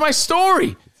 Because that's my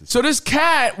story. So this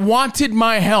cat wanted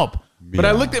my help. But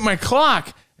I looked at my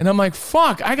clock and I'm like,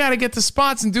 fuck, I got to get to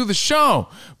spots and do the show.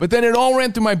 But then it all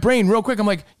ran through my brain real quick. I'm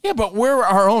like, yeah, but we're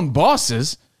our own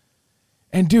bosses.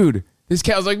 And dude, this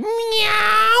cat was like, meow.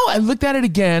 I looked at it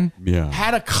again. Yeah.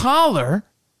 Had a collar,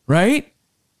 right?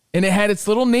 And it had its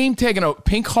little name tag and a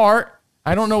pink heart.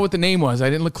 I don't know what the name was. I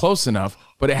didn't look close enough.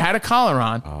 But it had a collar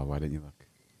on. Oh, why didn't you look?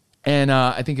 And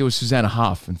I think it was Susanna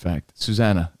Hoff, in fact.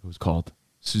 Susanna, it was called.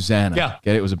 Susanna. Yeah.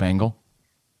 Get it? It was a Bengal.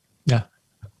 Yeah.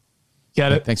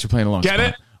 Get it? Thanks for playing along. Get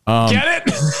Spot. it? Get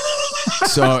it?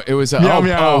 So it was it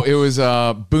was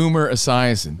Boomer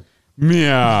Esiason.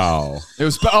 Meow. It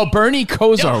was Bernie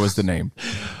Kosar was the name.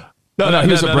 No,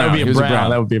 he was a brown. That would be He was a brown.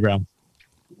 That would be a brown.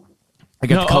 I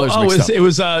got the colors mixed up. It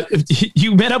was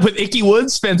you met up with Icky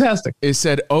Woods? Fantastic. It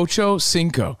said Ocho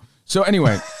Cinco. So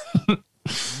anyway,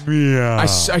 Yeah. I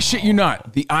shit you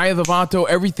not. The eye of the Vato,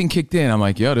 everything kicked in. I'm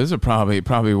like, yo, this is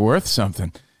probably worth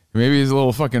something. Maybe there's a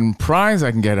little fucking prize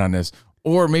I can get on this.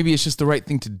 Or maybe it's just the right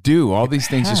thing to do. All these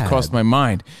things just crossed my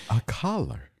mind. A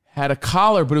collar. Had a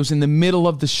collar, but it was in the middle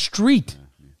of the street.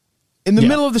 In the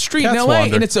middle of the street in LA.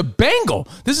 And it's a Bengal.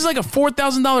 This is like a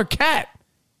 $4,000 cat.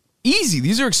 Easy.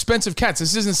 These are expensive cats.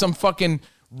 This isn't some fucking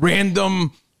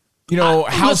random,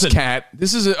 house cat.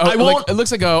 This is it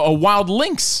looks like a wild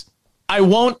lynx. I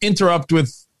won't interrupt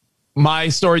with my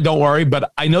story, don't worry,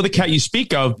 but I know the cat you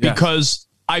speak of because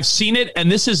I've seen it, and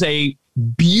this is a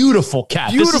beautiful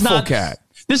cat. Cat.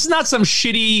 This is not some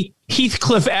shitty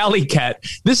Heathcliff Alley cat.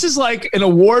 This is like an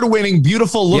award-winning,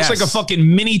 beautiful, looks like a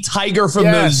fucking mini tiger from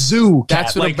the zoo cat.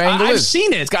 That's what a Bengal is. I've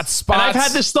seen it. It's got spots. And I've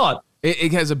had this thought.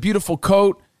 It has a beautiful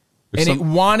coat, it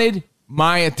wanted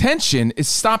my attention. It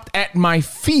stopped at my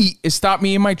feet. It stopped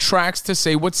me in my tracks to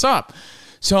say, what's up?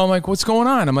 So I'm like, what's going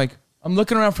on? I'm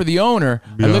looking around for the owner.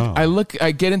 Yeah.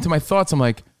 I get into my thoughts. I'm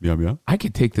like, I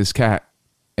could take this cat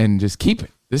and just keep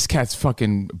it. This cat's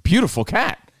fucking beautiful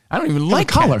cat. I don't even like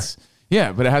collar. Cats.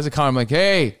 Yeah, but it has a collar. I'm like,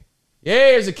 hey,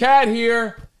 there's a cat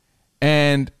here.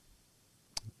 And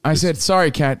I said,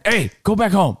 sorry, cat. Hey, go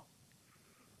back home.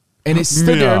 And it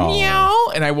stood there,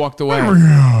 meow, and I walked away.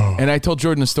 And I told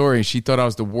Jordan a story. She thought I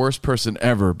was the worst person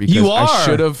ever because I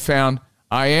should have found,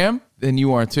 I am, then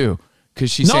you are too. Because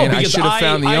she's saying I should have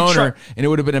found the owner, and it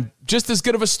would have been just as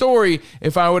good of a story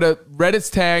if I would have read its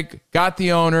tag, got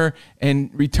the owner, and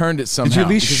returned it somehow. Did you at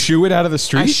least shoo it out of the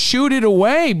street? I shooed it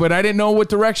away, but I didn't know what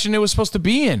direction it was supposed to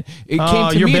be in. It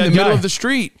came to me in the middle of the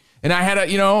street, and I had a,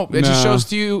 it just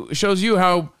shows you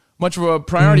how much of a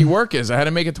priority work is. I had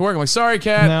to make it to work. I'm like, sorry,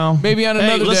 cat. No. Maybe on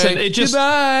another day.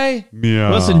 Goodbye.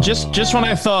 Meow. Listen, just when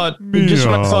I thought, just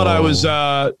when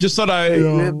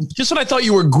I thought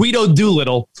you were Guido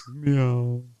Doolittle.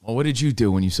 Meow. Well, what did you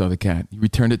do when you saw the cat? You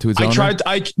returned it to its owner?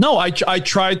 I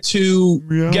tried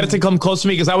to get it to come close to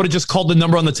me because I would have just called the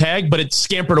number on the tag, but it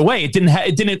scampered away. It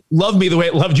didn't love me the way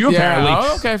it loved you, apparently.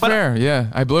 Oh, okay, fair. Yeah,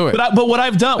 I blew it. But what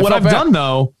I've done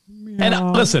though,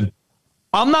 and listen,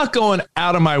 I'm not going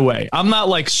out of my way. I'm not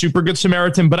like super good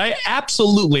Samaritan, but I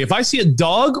absolutely, if I see a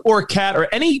dog or a cat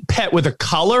or any pet with a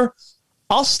collar,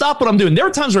 I'll stop what I'm doing. There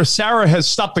are times where Sarah has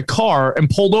stopped the car and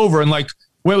pulled over and where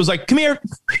it was like, come here.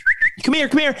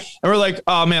 And we're like,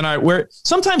 oh man, all right,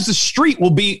 sometimes the street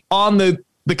will be on the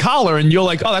collar and you're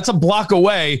like, oh, that's a block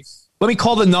away. Let me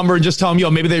call the number and just tell them,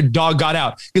 yo, maybe their dog got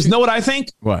out. Because you know what I think?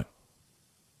 What?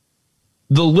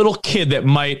 The little kid that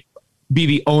might be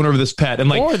the owner of this pet.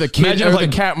 And or the kid or the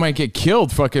cat might get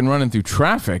killed fucking running through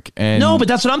traffic. And no, but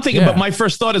that's what I'm thinking. But my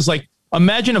first thought is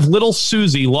imagine if little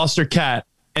Susie lost her cat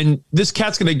and this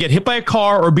cat's going to get hit by a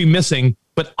car or be missing,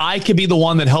 but I could be the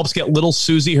one that helps get little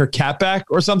Susie her cat back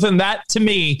or something. That to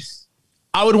me,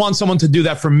 I would want someone to do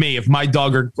that for me if my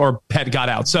dog or pet got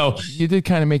out. So you did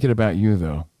kind of make it about you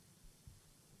though.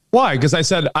 Why? Because I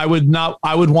said I would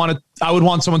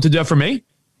want someone to do that for me.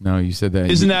 No, you said that.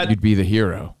 You'd be the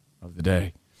hero of the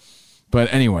day.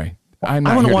 But anyway, I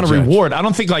wouldn't want to reward. I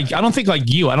don't think like you.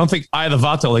 I don't think I the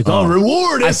Vato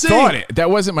reward. I thought it. That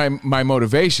wasn't my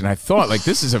motivation. I thought like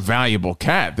this is a valuable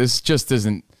cat. This just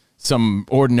isn't some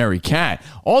ordinary cat.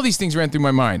 All these things ran through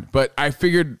my mind, but I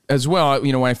figured as well,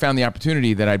 when I found the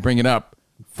opportunity that I'd bring it up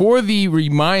for the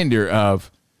reminder of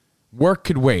work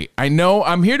could wait. I know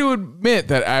I'm here to admit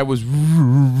that I was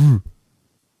wrong.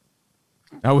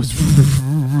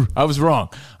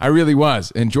 I really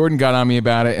was. And Jordan got on me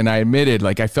about it, and I admitted,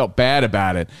 like, I felt bad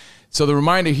about it. So the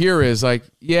reminder here is like,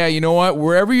 yeah, you know what?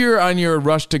 Wherever you're on your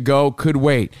rush to go could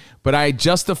wait. But I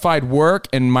justified work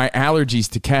and my allergies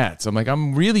to cats. I'm like,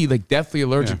 I'm really like deathly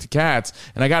allergic to cats,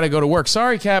 and I got to go to work.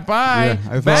 Sorry, cat. Bye.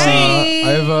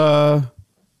 Yeah,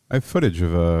 I have footage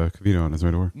of Covino on his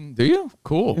way to work. Do you?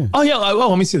 Cool. Yeah. Oh, yeah. Well,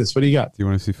 let me see this. What do you got? Do you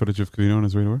want to see footage of Covino on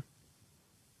his way to work?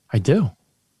 I do.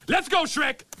 Let's go,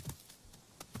 Shrek.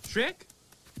 Shrek?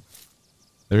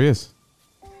 There he is.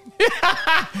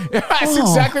 That's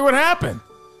exactly what happened.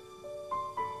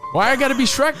 Why I got to be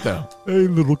Shrek, though? Hey,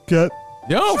 little cat.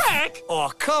 Yo. Shrek?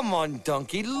 Oh, come on,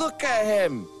 donkey. Look at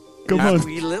him. Come on.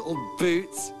 Wee little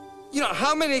boots. You know,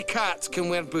 how many cats can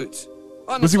wear boots?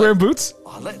 Honestly. Was he wearing boots?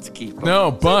 Oh, let's keep him.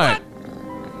 No, but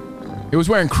it was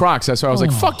wearing Crocs. That's why I was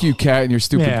like, fuck you, cat, and your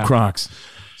stupid Crocs.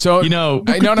 So, no.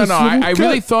 I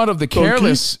really thought of the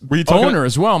careless owner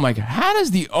as well. I'm like, how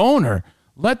does the owner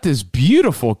let this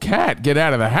beautiful cat get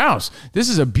out of the house? This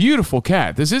is a beautiful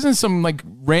cat. This isn't some like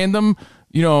random,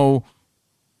 what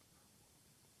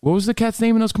was the cat's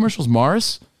name in those commercials?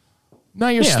 Morris? Not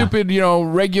your stupid,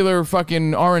 regular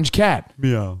fucking orange cat.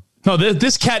 Meow. No,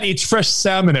 this cat eats fresh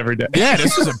salmon every day. Yeah,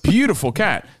 this is a beautiful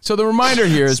cat. So the reminder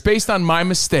here is based on my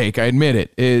mistake, I admit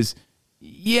it, is,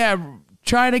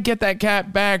 try to get that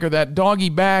cat back or that doggy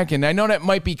back. And I know that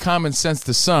might be common sense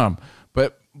to some,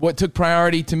 but what took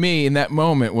priority to me in that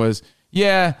moment was,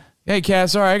 hey,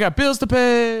 cat, sorry, I got bills to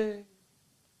pay.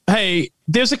 Hey,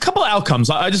 there's a couple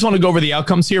outcomes. I just want to go over the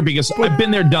outcomes here because I've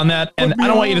been there, done that. And I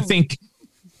don't want you to think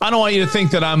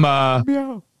that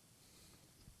I'm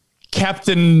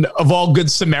captain of all good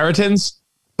Samaritans,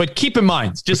 but keep in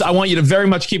mind, I want you to very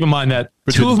much keep in mind that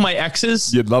two of my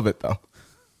exes, you'd love it though.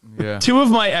 Yeah. Two of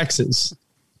my exes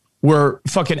were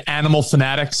fucking animal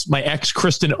fanatics. My ex,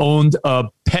 Kristen, owned a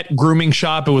pet grooming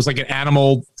shop. It was like an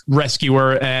animal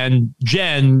rescuer, and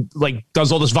Jen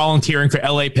does all this volunteering for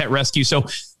LA Pet Rescue. So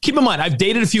keep in mind, I've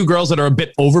dated a few girls that are a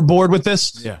bit overboard with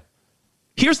this. Yeah.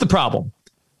 Here's the problem.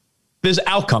 There's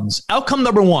outcomes. Outcome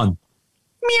number one.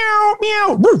 Meow,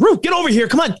 meow. Roo, roo, get over here.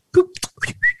 Come on.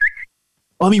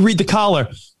 Let me read the collar.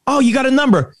 Oh, you got a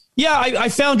number. Yeah, I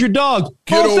found your dog.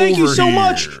 Thank you so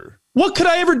much. What could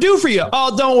I ever do for you?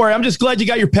 Oh, don't worry. I'm just glad you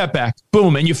got your pet back.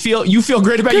 Boom. And you feel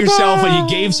great about yourself and you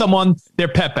gave someone their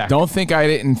pet back. Don't think I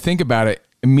didn't think about it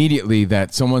immediately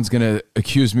that someone's going to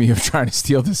accuse me of trying to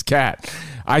steal this cat.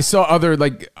 I saw other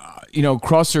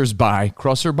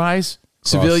crosser-bys,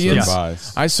 civilians. Yeah.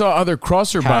 I saw other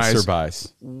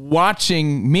crosser-bys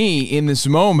watching me in this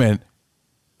moment.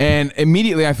 And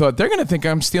immediately I thought, they're going to think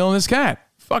I'm stealing this cat.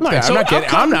 Fuck that. So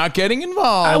I'm not getting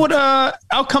involved. I would,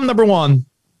 outcome number one,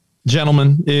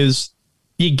 gentlemen, is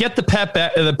you get the pet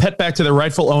back to the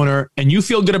rightful owner, and you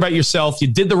feel good about yourself. You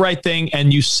did the right thing,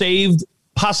 and you saved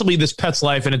possibly this pet's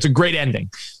life, and it's a great ending.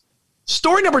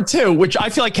 Story number two, which I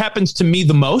feel like happens to me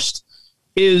the most,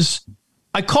 is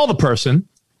I call the person.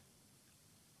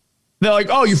 They're like,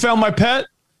 "Oh, you found my pet?"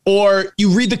 Or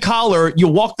you read the collar, you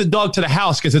walk the dog to the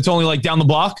house because it's only down the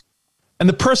block, and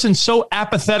the person so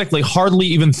apathetically hardly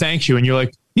even thanks you, and you're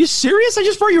like, you serious? I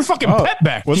just brought your fucking pet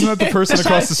back. Wasn't that the person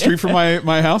across the street from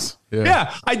my house?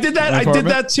 Yeah, I did that. I did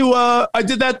that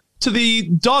to the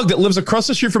dog that lives across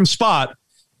the street from Spot,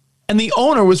 and the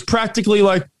owner was practically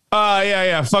like,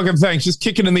 yeah, fucking thanks, just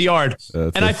kicking in the yard.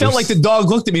 And I felt like the dog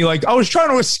looked at me like I was trying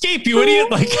to escape, you idiot.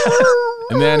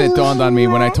 And then it dawned on me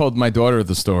when I told my daughter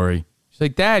the story. She's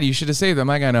like, Dad, you should have saved them.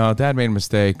 I'm like, I know, Dad made a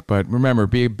mistake, but remember,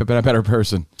 be a better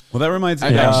person. Well, that reminds me.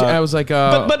 I was like,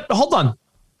 but hold on.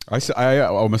 I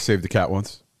almost saved a cat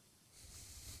once.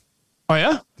 Oh,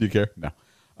 yeah? Do you care? No.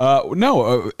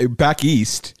 No, back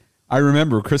east, I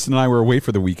remember Kristen and I were away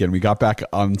for the weekend. We got back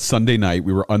on Sunday night.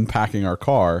 We were unpacking our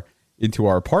car into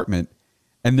our apartment,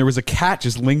 and there was a cat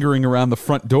just lingering around the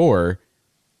front door,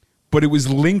 but it was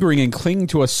lingering and clinging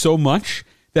to us so much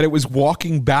that it was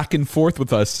walking back and forth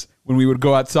with us when we would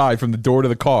go outside from the door to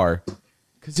the car.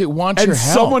 Because it wants your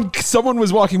help. Someone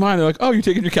was walking by, and they're like, "Oh, you're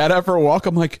taking your cat out for a walk?"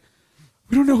 I'm like,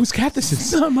 we don't know whose cat this is.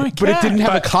 It's not my cat. But it didn't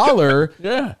have a collar.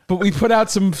 Yeah. But we put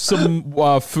out some food,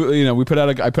 I put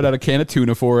out a can of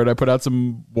tuna for it. I put out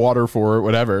some water for it,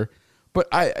 whatever. But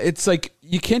it's like,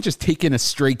 you can't just take in a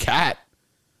stray cat.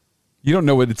 You don't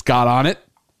know what it's got on it.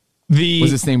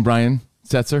 Was his name Brian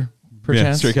Setzer?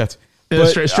 Perchance? Yeah, stray cats.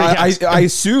 Stray cats. I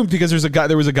assumed because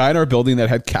there was a guy in our building that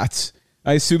had cats.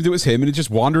 I assumed it was him, and it just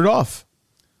wandered off.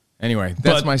 Anyway,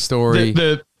 that's my story.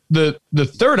 The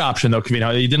third option, though,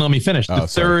 Covino, you didn't let me finish. The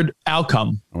third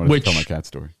outcome, I want to which tell my cat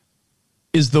story,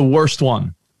 is the worst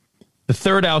one. The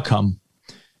third outcome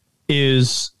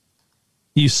is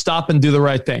you stop and do the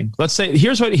right thing. Let's say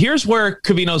here's where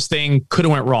Covino's thing could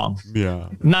have went wrong. Yeah.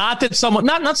 Not that someone,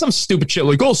 not some stupid shit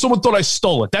like, oh, someone thought I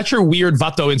stole it. That's your weird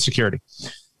Vato insecurity.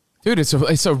 Dude,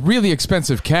 it's a really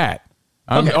expensive cat.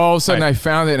 Okay. All of a sudden I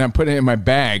found it and I'm putting it in my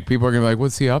bag. People are going to be like,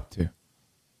 what's he up to?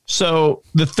 So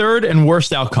the third and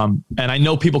worst outcome, and I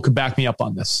know people could back me up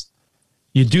on this.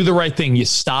 You do the right thing. You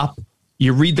stop.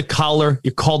 You read the collar.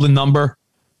 You call the number.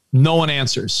 No one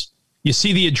answers. You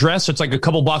see the address. It's like a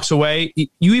couple blocks away.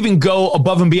 You even go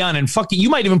above and beyond. And fuck it, you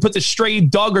might even put the stray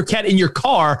dog or cat in your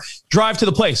car, drive to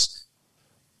the place.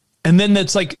 And then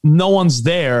it's like no one's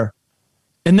there.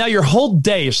 And now your whole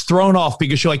day is thrown off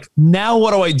because you're like, now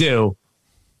what do I do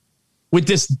with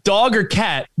this dog or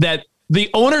cat that the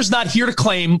owner's not here to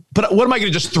claim, but what am I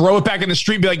going to just throw it back in the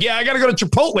street and be like, yeah, I got to go to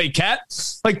Chipotle, cat.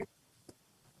 Like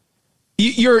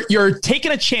you're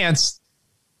taking a chance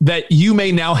that you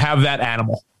may now have that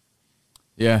animal.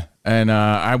 Yeah. And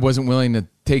I wasn't willing to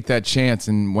take that chance.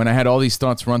 And when I had all these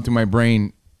thoughts run through my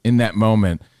brain in that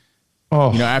moment,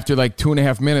 after like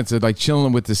 2.5 minutes of like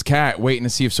chilling with this cat, waiting to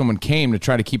see if someone came to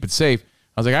try to keep it safe,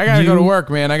 I was like, I got to go to work,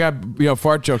 man. I got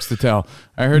fart jokes to tell.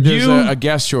 I heard there's a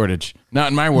gas shortage. Not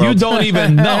in my world. You don't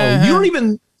even know.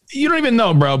 You don't even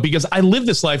know, bro, because I lived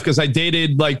this life because I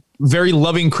dated like very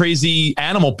loving, crazy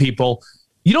animal people.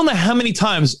 You don't know how many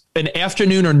times an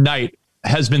afternoon or night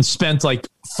has been spent like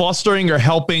fostering or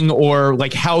helping or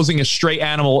like housing a stray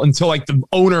animal until like the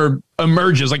owner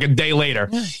emerges like a day later.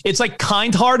 Yeah. It's like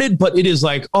kind-hearted, but it is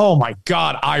like, oh my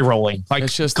God, eye rolling. Like,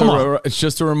 it's just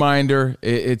a reminder.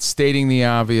 It's stating the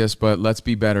obvious, but let's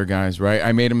be better, guys, right?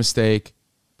 I made a mistake,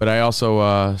 but I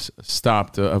also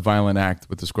stopped a violent act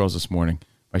with the squirrels this morning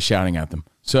by shouting at them.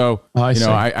 So,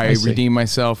 I redeemed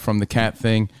myself from the cat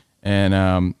thing,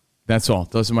 and that's all.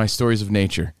 Those are my stories of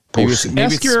nature. Maybe it's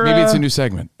a new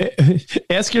segment.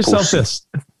 Ask yourself this.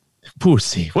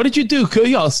 Pussy. What did you do?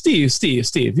 Yo, Steve.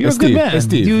 You're a good man.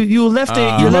 Steve. You left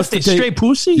a stray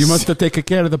pussy? You must have taken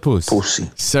care of the pussy.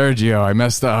 Sergio, I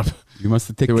messed up. You must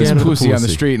have taken care of the pussy. There was pussy on the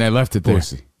street and I left it there.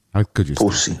 Pussy. How could you?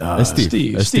 Pussy.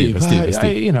 Steve.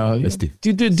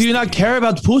 Do you not care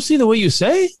about pussy the way you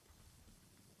say?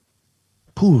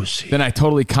 Pussy. Then I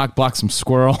totally cock-blocked some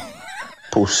squirrel.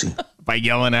 Pussy. By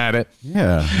yelling at it.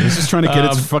 Yeah. It was just trying to get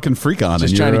its fucking freak on.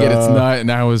 Just trying to get its nut,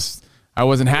 and I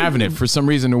wasn't having it. For some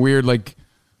reason, a weird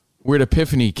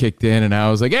epiphany kicked in, and I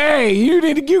was like, hey,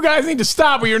 you guys need to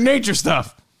stop with your nature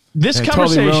stuff. This and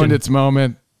conversation totally ruined its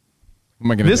moment. What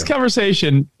am I going to do? This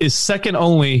conversation is second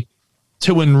only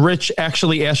to when Rich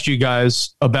actually asked you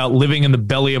guys about living in the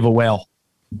belly of a whale.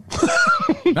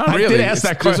 Not really. I did ask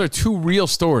that question. Those are two real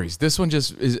stories. This one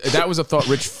that was a thought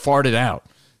Rich farted out.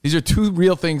 These are two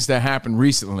real things that happened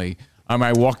recently on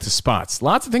my walk to spots.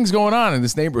 Lots of things going on in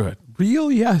this neighborhood.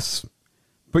 Real, yes.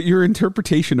 But your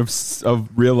interpretation of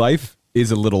real life is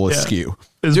a little askew.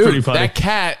 It's pretty funny. That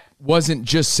cat wasn't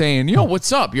just saying, yo,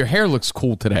 what's up? Your hair looks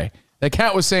cool today. That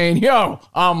cat was saying, yo,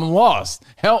 I'm lost.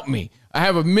 Help me. I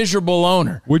have a miserable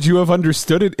owner. Would you have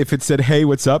understood it if it said, hey,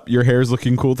 what's up? Your hair's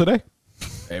looking cool today?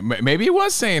 Maybe it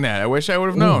was saying that. I wish I would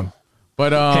have known. But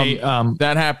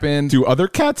that happened. Do other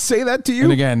cats say that to you?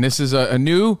 And again, this is a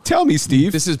new... Tell me,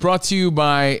 Steve. This is brought to you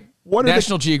by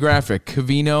National Geographic,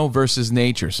 Covino versus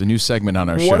Nature. It's a new segment on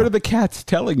our show. What are the cats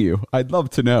telling you? I'd love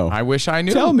to know. I wish I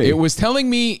knew. Tell me. It was telling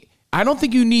me... I don't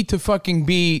think you need to fucking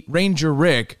be Ranger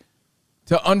Rick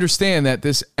to understand that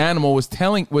this animal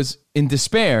was in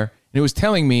despair, and it was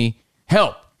telling me,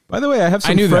 help. By the way, I have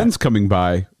some friends coming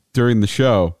by during the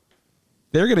show.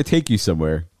 They're going to take you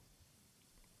somewhere.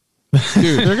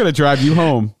 Dude, they're going to drive you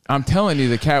home. I'm telling you,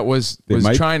 the cat was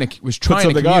trying to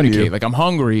communicate. Like, I'm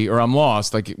hungry or I'm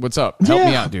lost. Like, what's up? Help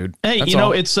me out, dude. Hey,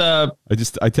 That's it's...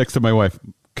 I texted my wife,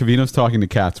 Covino's talking to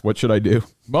cats. What should I do?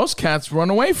 Most cats run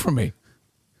away from me.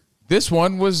 This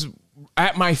one was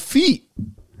at my feet.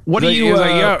 What do you...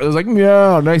 It was like,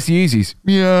 meow, nice Yeezys.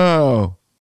 Meow.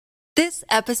 This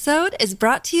episode is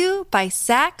brought to you by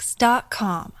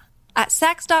Sax.com. At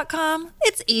Sax.com,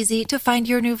 it's easy to find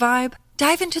your new vibe.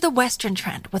 Dive into the Western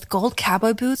trend with gold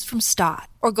cowboy boots from Stott,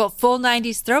 or go full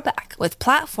 90s throwback with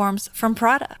platforms from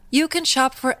Prada. You can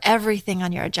shop for everything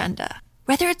on your agenda,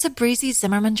 whether it's a breezy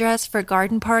Zimmermann dress for a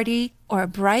garden party or a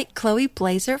bright Chloe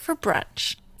blazer for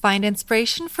brunch. Find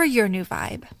inspiration for your new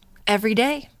vibe every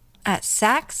day at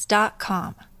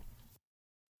Sax.com.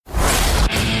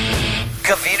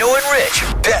 Covino and Rich,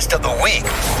 best of the week.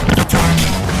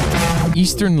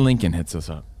 Eastern Lincoln hits us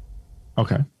up.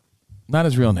 Okay. Not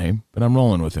his real name, but I'm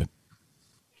rolling with it.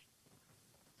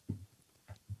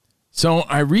 So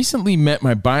I recently met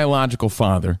my biological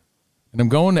father, and I'm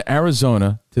going to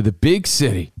Arizona, to the big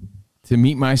city, to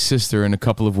meet my sister in a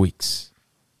couple of weeks.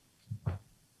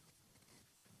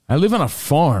 I live on a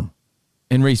farm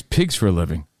and raise pigs for a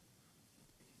living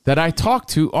that I talk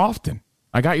to often.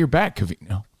 I got your back,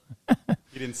 Covino.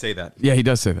 He didn't say that. Yeah, he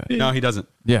does say that. No, he doesn't.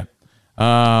 Yeah.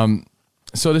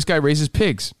 So this guy raises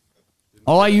pigs.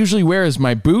 All I usually wear is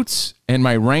my boots and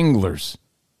my Wranglers.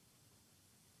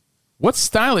 What's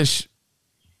stylish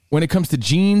when it comes to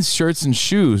jeans, shirts, and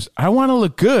shoes? I want to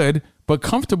look good, but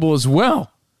comfortable as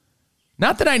well.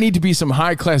 Not that I need to be some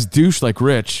high-class douche like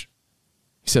Rich.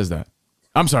 He says that.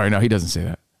 I'm sorry, no, he doesn't say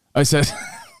that. I says,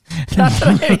 not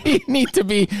that I need to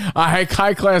be a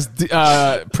high-class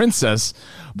princess,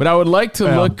 but I would like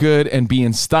to look good and be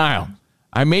in style.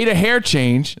 I made a hair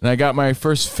change, and I got my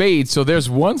first fade, so there's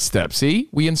one step. See?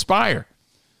 We inspire.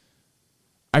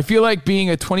 I feel like being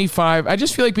a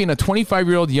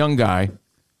 25-year-old young guy,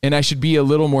 and I should be a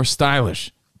little more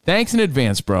stylish. Thanks in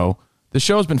advance, bro. The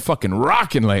show's been fucking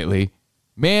rocking lately.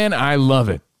 Man, I love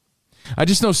it. I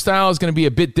just know style is going to be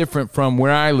a bit different from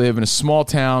where I live in a small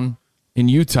town in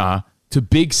Utah to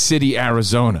big city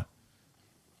Arizona.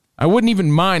 I wouldn't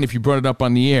even mind if you brought it up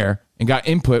on the air and got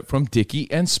input from Dickie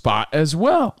and Spot as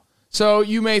well. So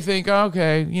you may think,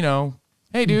 okay,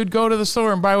 hey, dude, go to the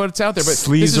store and buy what's out there. But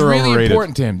Sleeves this is are really overrated.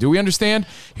 important to him. Do we understand?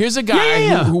 Here's a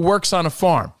guy who works on a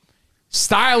farm.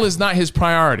 Style is not his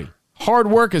priority. Hard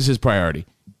work is his priority.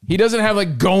 He doesn't have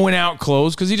like going out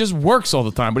clothes because he just works all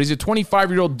the time. But he's a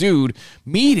 25-year-old dude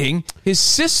meeting his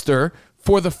sister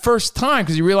for the first time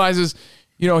because he realizes,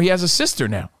 he has a sister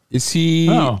now. Is he?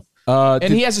 And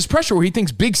he has this pressure where he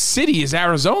thinks big city is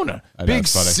Arizona. Big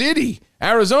city,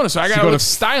 Arizona. So I got to look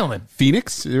styling.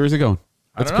 Phoenix? Where is it going?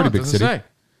 That's a pretty big city. Say.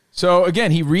 So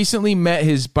again, he recently met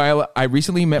I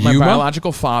recently met my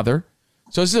biological father.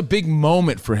 So this is a big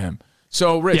moment for him.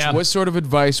 So Rich, what sort of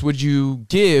advice would you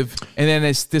give? And then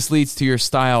this leads to your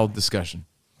style discussion.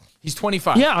 He's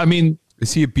 25. Yeah, I mean,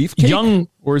 is he a beefcake? Young,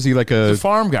 or is he like a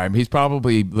farm guy? He's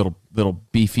probably little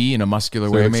beefy in a muscular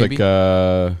way. Looks maybe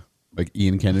like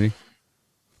Ian Kennedy.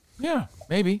 Yeah,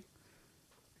 maybe.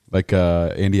 Like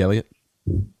Andy Elliott.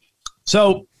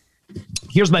 So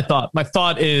here's my thought. My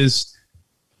thought is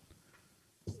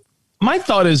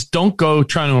don't go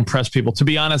trying to impress people. To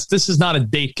be honest, this is not a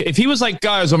date. If he was like,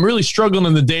 guys, I'm really struggling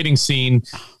in the dating scene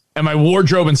and my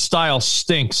wardrobe and style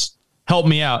stinks, help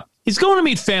me out. He's going to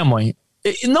meet family.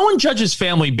 No one judges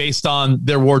family based on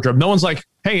their wardrobe. No one's like,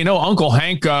 hey, Uncle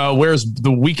Hank wears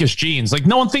the weakest jeans. Like,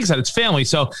 no one thinks that. It's family.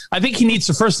 So I think he needs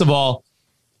to, first of all,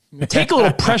 take a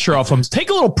little pressure off him.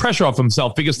 Take a little pressure off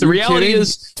himself because the reality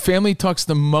is family talks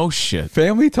the most shit.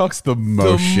 Family talks the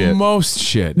most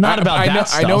shit. Not about that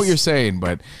stuff. I know what you're saying,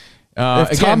 but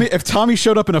if Tommy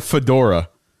showed up in a fedora,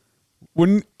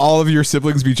 wouldn't all of your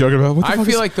siblings be joking about? What the I fuck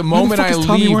feel like the moment I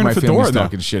leave, my family's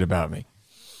talking shit about me.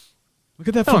 Look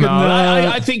at that fucking.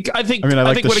 I think when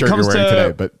it comes to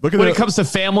today, but look at when it comes to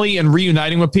family and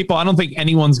reuniting with people, I don't think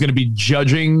anyone's going to be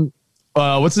judging.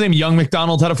 What's his name? Young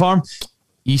McDonald had a farm.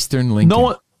 Eastern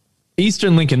Lincoln.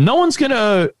 Eastern Lincoln. No one's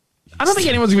gonna. I don't think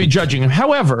anyone's gonna be judging him.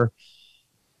 However,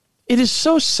 it is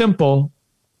so simple.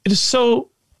 It is so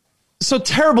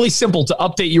terribly simple to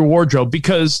update your wardrobe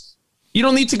because you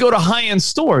don't need to go to high-end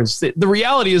stores. The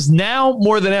reality is now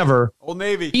more than ever, Old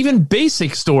Navy, even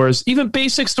basic stores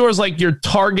like your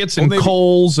Targets and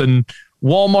Kohl's and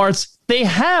Walmarts, they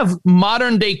have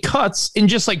modern day cuts in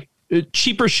just like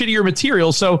cheaper, shittier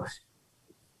material. So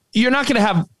you're not going to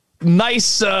have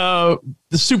nice, the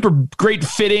super great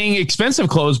fitting, expensive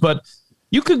clothes, but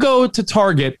you could go to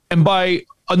Target and buy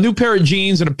a new pair of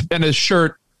jeans and a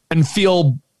shirt and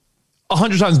feel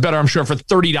 100 times better, I'm sure, for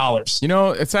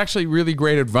 $30. It's actually really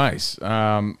great advice.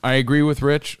 I agree with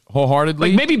Rich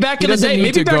wholeheartedly. Like maybe back in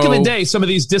the day, some of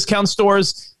these discount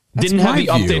stores didn't have the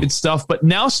updated stuff, but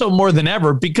now so more than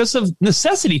ever, because of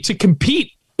necessity to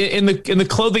compete in the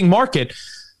clothing market,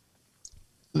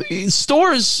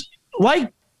 stores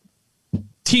like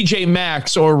TJ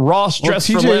Maxx or Ross Dress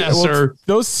for Less, or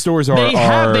those stores they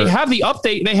have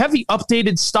the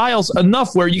updated styles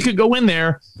enough where you could go in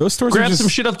there, those stores grab some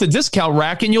shit off the discount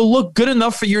rack, and you'll look good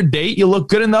enough for your date. You'll look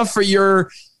good enough for your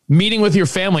meeting with your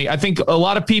family. I think a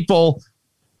lot of people,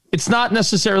 it's not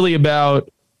necessarily about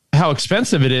how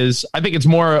expensive it is. I think it's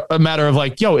more a matter of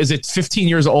like, is it 15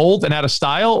 years old and out of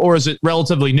style, or is it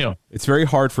relatively new? It's very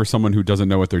hard for someone who doesn't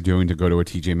know what they're doing to go to a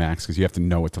TJ Maxx because you have to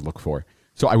know what to look for.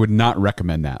 So I would not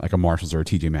recommend that, like a Marshalls or a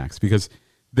TJ Maxx, because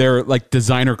they're like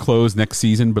designer clothes next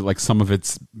season, but like some of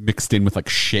it's mixed in with like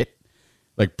shit,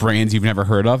 like brands you've never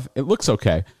heard of. It looks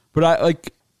okay.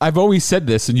 But I've always said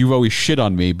this and you've always shit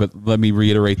on me, but let me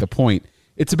reiterate the point.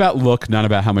 It's about look, not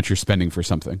about how much you're spending for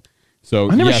something.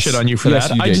 So I never shit on you for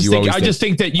that. I just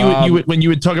think that you would, when you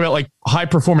would talk about like high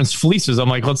performance fleeces, I'm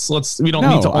like, let's we don't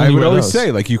need to only I would wear always those.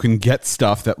 say like you can get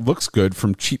stuff that looks good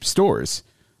from cheap stores.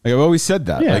 Like I've always said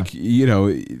that. Yeah. Like, you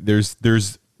know, there's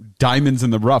diamonds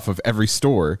in the rough of every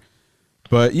store.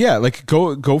 But yeah, like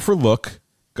go for look.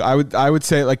 I would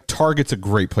say like Target's a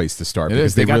great place to start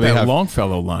because They got really that have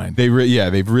Longfellow line. they've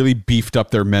really beefed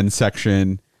up their men's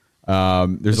section.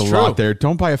 There's That's a true. lot there.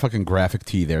 Don't buy a fucking graphic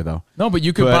tee there though. No, but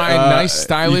you could buy nice,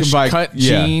 stylish cut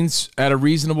jeans at a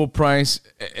reasonable price.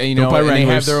 You know, buy and they have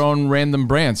Wranglers. their own random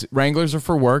brands. Wranglers are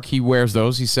for work. He wears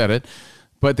those. He said it.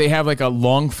 But they have like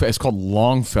it's called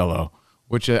Longfellow,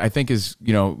 which I think is,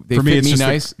 you know, they For me, fit it's me just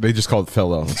nice. they just call it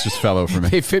fellow. It's just fellow for me.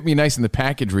 They fit me nice in the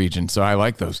package region, so I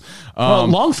like those. Well,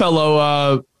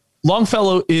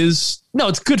 Longfellow is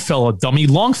it's Goodfellow, dummy.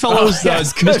 Longfellow's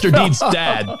yes, Mr. Deed's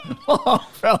dad.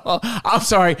 Longfellow. I'm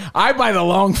sorry, I buy the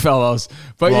Longfellows,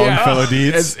 but Longfellow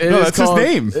Deeds. That's his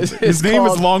name. His name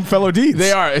is Longfellow Deeds.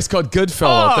 They are. It's called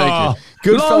Goodfellow. Thank you.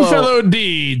 Goodfellow. Longfellow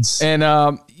Deeds. And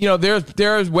you know, there's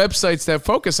websites that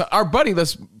focus. Our buddy,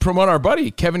 let's promote our buddy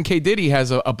Kevin K. Diddy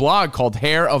has a blog called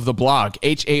Hair of the Blog,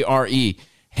 HARE,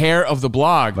 Hair of the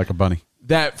Blog, like a bunny,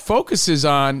 that focuses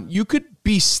on you could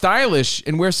be stylish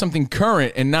and wear something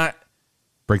current and not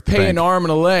pay an arm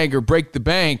and a leg or break the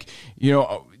bank. You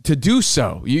know, to do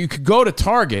so, you could go to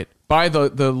Target, buy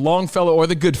the Longfellow or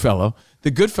the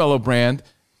Goodfellow brand,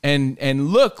 and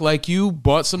look like you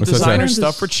bought some designer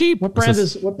stuff for cheap. What brand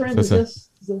is this?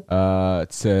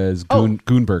 It says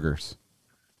Goon Burgers.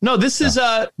 No, this is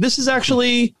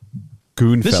actually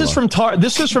Goon. This is from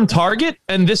Target,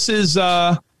 and this is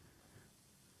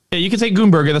yeah, you can say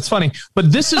Goonburger. That's funny,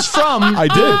 but this is from I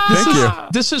did. Thank you.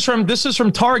 This is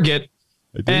from Target,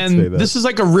 and say that. this is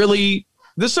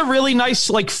a really nice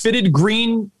like fitted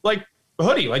green like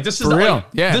hoodie. Like this is For real. like,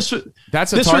 Yeah. This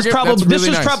That's a this Target? was probably That's this really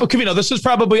was nice. probably Camino. This was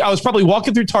probably I was probably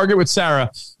walking through Target with Sarah,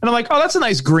 and I'm like, oh, that's a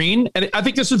nice green, and I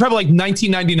think this was probably like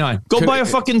 $19.99. Go buy a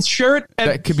fucking shirt. And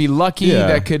That could be Lucky. Yeah.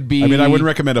 That could be. I mean, I wouldn't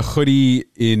recommend a hoodie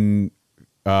in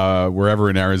wherever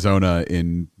in Arizona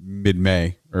in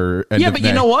mid-May or end of but May.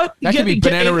 you know what? That could be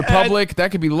Banana Republic.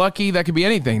 That could be Lucky. That could be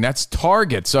anything. That's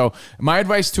Target. So my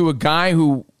advice to a guy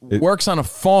who works on a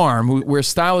farm where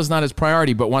style is not his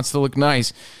priority but wants to look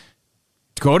nice,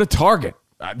 go to Target.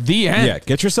 The end. Yeah,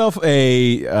 get yourself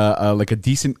a like a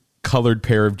decent colored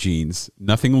pair of jeans.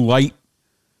 Nothing light,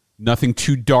 nothing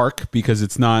too dark because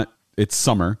it's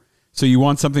summer. So you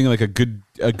want something like a good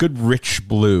rich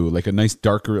blue, like a nice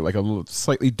darker, like a little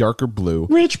slightly darker blue.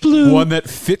 Rich blue. One that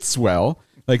fits well,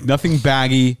 like nothing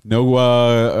baggy,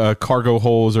 no cargo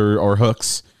holes or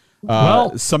hooks.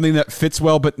 Something that fits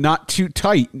well, but not too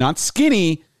tight, not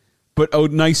skinny, but a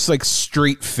nice like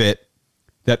straight fit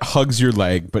that hugs your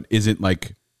leg, but isn't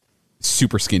like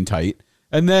super skin tight.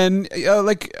 And then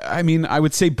I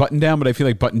would say button down, but I feel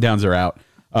like button downs are out.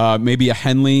 Maybe a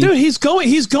Henley. Dude, he's going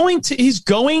to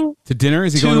dinner.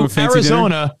 Is he going to a fancy Arizona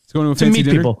dinner? He's going to a fancy meet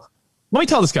dinner? people. Let me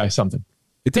tell this guy something.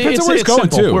 It depends on where he's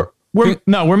going simple. to.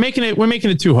 We're making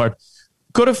it too hard.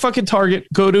 Go to fucking Target.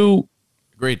 Go to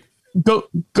Great.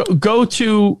 go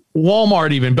to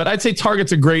Walmart even, but I'd say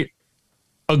Target's a great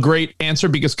answer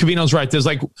because Covino's right.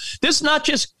 There's not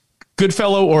just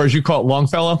Goodfellow or as you call it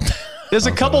Longfellow. There's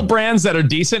a couple brands that are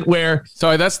decent where.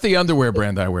 Sorry, that's the underwear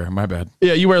brand I wear. My bad.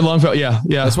 Yeah, you wear Longfellow. Yeah.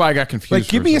 That's why I got confused. Like,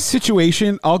 give me a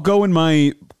situation. I'll go in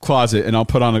my closet and I'll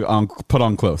put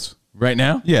on clothes. Right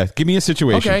now? Yeah, give me a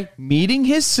situation. Okay. Meeting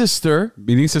his sister.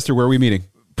 Meeting his sister. Where are we meeting?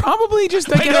 Probably just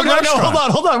Wait, no,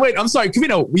 hold on. Wait, I'm sorry.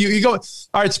 Camino, you go. All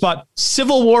right, Spot.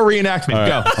 Civil War reenactment. All right,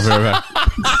 Go. I'll be right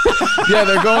back. Yeah,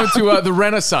 they're going to the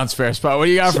Renaissance Fair. Spot. What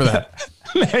do you got for that?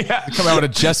 Yeah. Come out with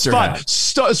a jester hat.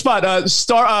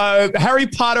 Harry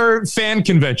Potter fan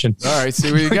convention. All right,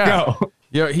 see what you got. Go.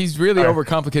 Yeah, he's really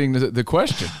overcomplicating the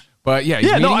question. But yeah,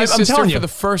 he's meeting his I'm sister telling you. for the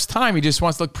first time. He just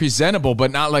wants to look presentable,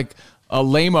 but not like a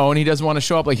lame-o, and he doesn't want to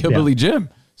show up like Hillbilly Jim.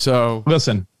 So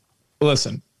listen.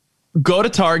 Go to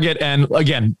Target, and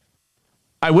again,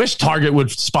 I wish Target would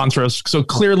sponsor us. So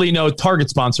clearly, no Target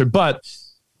sponsor, but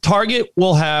Target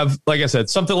will have, like I said,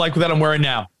 something like that I'm wearing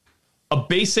now. A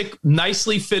basic,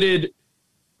 nicely fitted,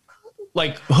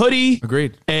 like hoodie.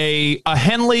 Agreed. A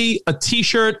Henley, a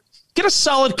t-shirt. Get a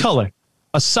solid color.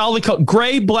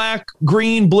 Gray, black,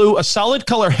 green, blue. A solid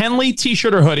color Henley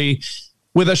t-shirt or hoodie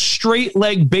with a straight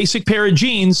leg basic pair of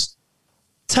jeans.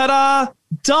 Ta-da!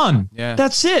 Done. Yeah,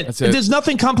 That's it. that's it. There's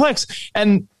nothing complex.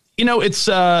 And, it's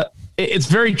it's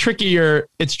very trickier.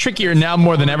 It's trickier now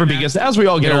more than ever because as we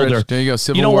all get older, Rich, there you go.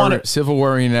 Civil War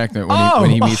reenactment when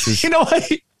he meets his. You know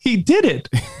what? He did it.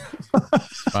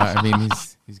 I mean,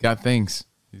 he's got things.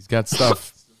 He's got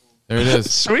stuff. There it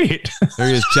is. Sweet. There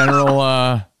he is,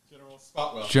 General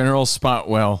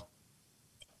Spotwell.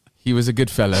 He was a good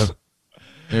fellow.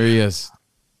 There he is.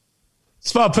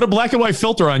 Spot, put a black and white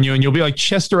filter on you, and you'll be like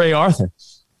Chester A. Arthur.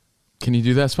 Can you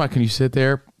do that, Spot? Can you sit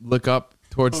there, look up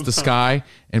towards the sky,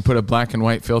 and put a black and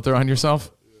white filter on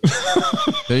yourself?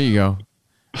 There you go.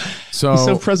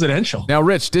 So presidential. Now,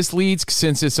 Rich, this leads,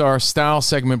 since it's our style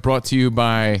segment brought to you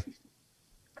by,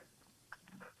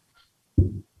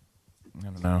 I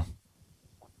don't know.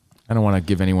 I don't want to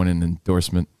give anyone an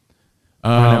endorsement.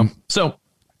 So,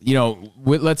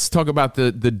 let's talk about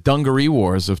the dungaree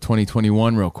wars of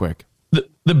 2021 real quick.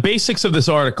 The basics of this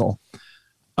article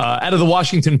out of the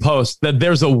Washington Post, that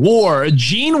there's a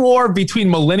gene war between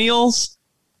millennials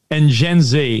and Gen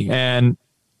Z. And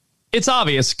it's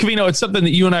obvious. Covino, it's something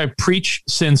that you and I have preached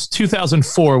since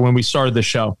 2004 when we started the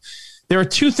show. There are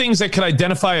two things that could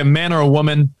identify a man or a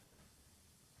woman.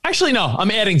 Actually, no,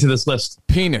 I'm adding to this list.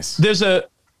 Penis. There's a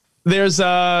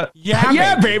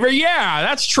baby. Yeah,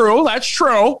 that's true. There's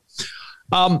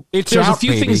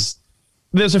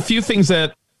a few things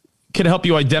that can help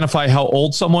you identify how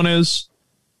old someone is.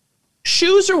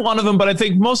 Shoes are one of them, but I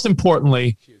think most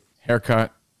importantly,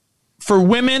 haircut. For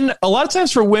women, a lot of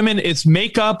times for women, it's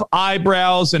makeup,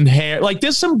 eyebrows, and hair. Like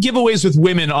there's some giveaways with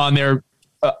women on their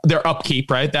upkeep,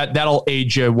 right? That'll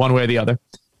age you one way or the other.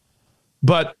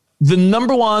 But the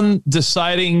number one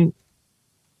deciding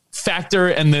factor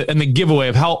and the giveaway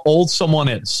of how old someone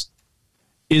is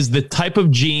the type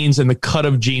of jeans and the cut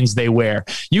of jeans they wear.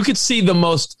 You could see the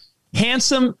most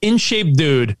handsome, in-shape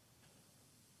dude,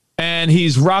 and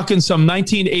he's rocking some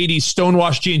 1980s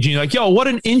stonewashed jeans. And you're like, yo, what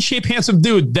an in-shape, handsome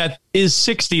dude that is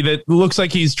 60 that looks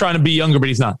like he's trying to be younger, but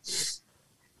he's not.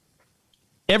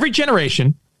 Every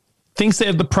generation thinks they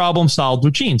have the problem solved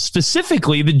with jeans,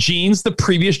 specifically the jeans the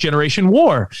previous generation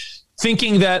wore,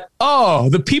 thinking that,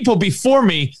 the people before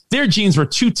me, their jeans were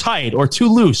too tight or too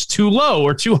loose, too low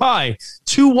or too high,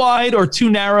 too wide or too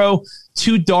narrow,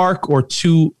 too dark or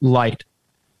too light.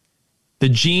 The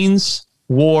jeans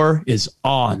war is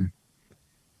on.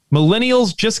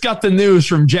 Millennials just got the news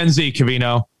from Gen Z,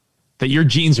 Covino, that your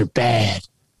jeans are bad.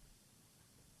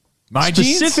 My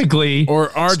jeans?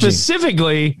 Or our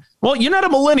Specifically, well, you're not a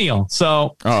millennial,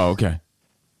 so. Oh, okay.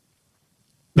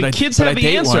 The kids have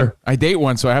the answer. I date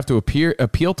one, so I have to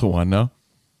appeal to one, no?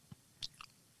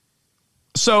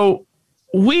 So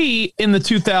we, in the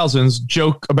 2000s,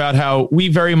 joke about how we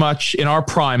very much, in our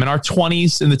prime, in our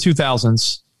 20s, in the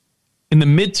 2000s, in the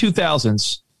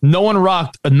mid-2000s, no one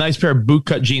rocked a nice pair of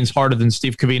bootcut jeans harder than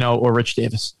Steve Covino or Rich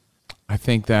Davis. I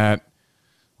think that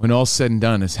when all's said and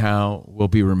done is how we'll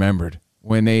be remembered.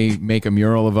 When they make a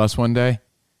mural of us one day,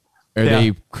 or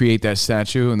they create that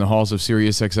statue in the halls of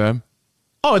Sirius XM.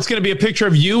 Oh, it's going to be a picture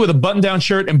of you with a button-down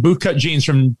shirt and bootcut jeans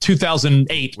from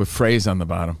 2008. With phrase on the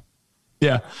bottom.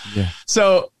 Yeah.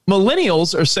 So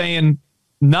millennials are saying,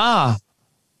 nah,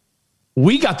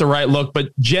 we got the right look,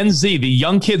 but Gen Z, the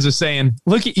young kids, are saying,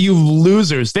 look at you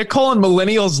losers. They're calling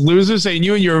millennials losers, saying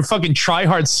you and your fucking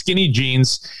try-hard skinny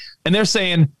jeans. And they're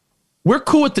saying, we're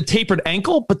cool with the tapered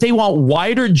ankle, but they want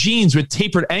wider jeans with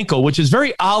tapered ankle, which is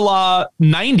very a la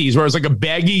 90s, where it's like a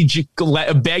baggy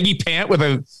pant with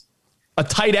a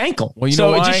tight ankle. Well,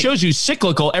 it just shows you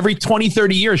cyclical. Every 20,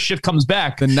 30 years, shit comes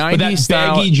back. The 90s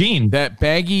style, baggy jean. That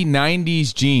baggy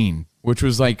 90s jean, which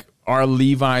was like our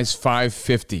Levi's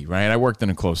 550, right? I worked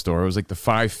in a clothes store. It was like the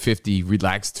 550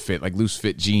 relaxed fit, like loose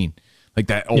fit jean, like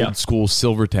that old school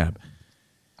silver tab.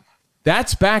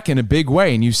 That's back in a big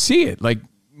way, and you see it. Like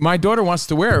my daughter wants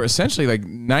to wear essentially like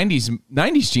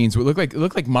 90s jeans would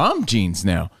look like mom jeans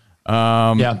now.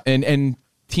 And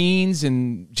teens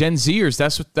and Gen Zers,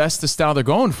 that's the style they're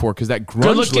going for, because that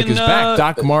grunge look is back.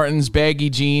 Doc Martens, baggy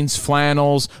jeans,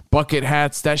 flannels, bucket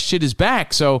hats, that shit is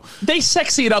back. So they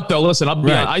sexy it up though. Listen,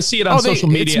 I see it on social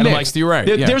media. It's mixed, and like, you're right.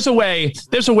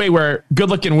 There's a way where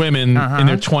good-looking women in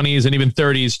their 20s and even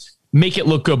 30s make it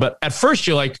look good. But at first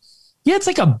you're like, yeah, it's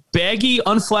like a baggy,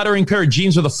 unflattering pair of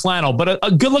jeans with a flannel. But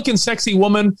a good-looking, sexy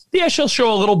woman, she'll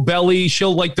show a little belly.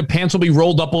 She'll the pants will be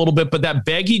rolled up a little bit. But that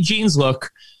baggy jeans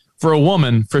look for a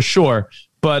woman, for sure.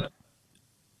 But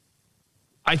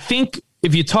I think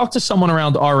if you talk to someone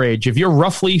around our age, if you're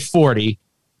roughly 40,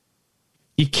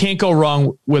 you can't go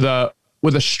wrong with a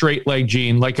straight leg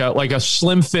jean, like a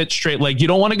slim fit straight leg. You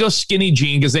don't want to go skinny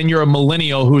jean because then you're a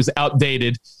millennial who's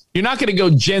outdated. You're not going to go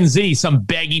Gen Z, some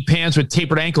baggy pants with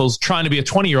tapered ankles trying to be a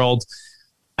 20-year-old.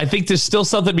 I think there's still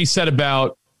something to be said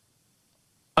about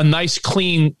a nice,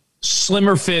 clean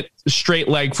slimmer fit, straight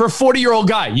leg for a 40-year-old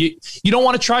guy. You don't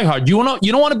want to try hard. You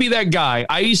don't want to be that guy.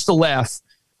 I used to laugh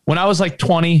when I was like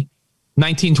 20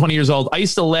 years old. I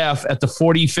used to laugh at the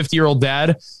 40, 50-year-old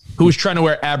dad who was trying to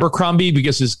wear Abercrombie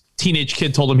because his teenage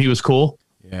kid told him he was cool.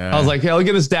 Yeah. I was like, hey, look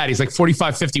at this dad. He's like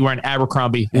 45, 50 wearing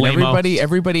Abercrombie. And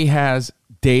everybody has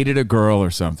dated a girl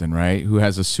or something, right? Who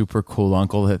has a super cool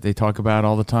uncle that they talk about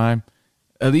all the time.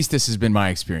 At least this has been my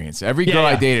experience. Every girl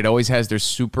I dated always has their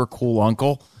super cool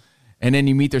uncle. And then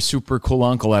you meet their super cool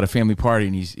uncle at a family party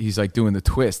and he's like doing the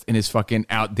twist in his fucking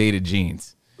outdated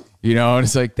jeans. You know, and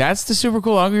it's like, that's the super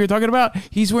cool uncle you're talking about?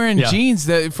 He's wearing jeans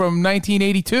from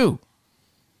 1982.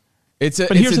 It's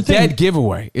a dead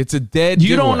giveaway. It's a dead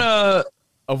giveaway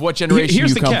of what generation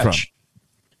you come from.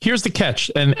 Here's the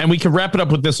catch, and we can wrap it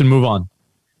up with this and move on.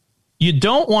 You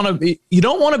don't want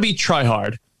to be try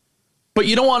hard, but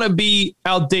you don't want to be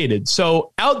outdated.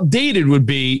 So outdated would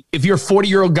be if you're a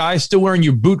 40-year-old guy still wearing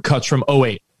your boot cuts from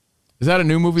 2008. Is that a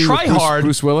new movie with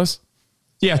Bruce Willis?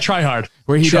 Yeah, Try Hard.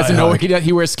 Where he doesn't know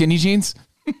he wears skinny jeans?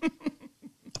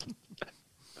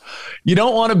 You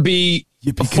don't want to be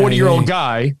a 40-year-old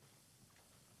guy.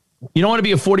 You don't want to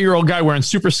be a 40-year-old guy wearing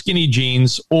super skinny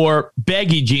jeans or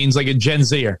baggy jeans like a Gen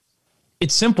Zer.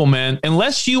 It's simple, man.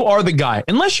 Unless you're the guy.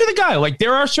 Like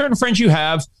there are certain friends you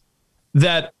have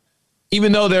that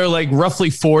even though they're like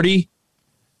roughly 40,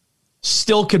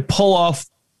 still could pull off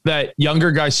that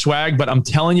younger guy swag. But I'm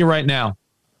telling you right now,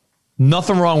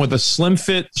 nothing wrong with a slim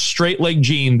fit, straight leg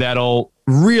jean that'll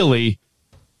really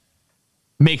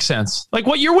make sense. Like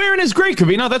what you're wearing is great,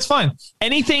 Covino. That's fine.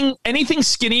 Anything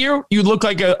skinnier, you look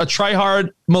like a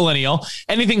try-hard millennial.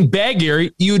 Anything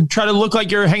baggier, you'd try to look like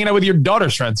you're hanging out with your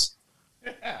daughter's friends.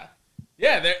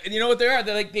 Yeah, you know what they are?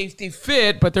 They're like they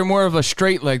fit, but they're more of a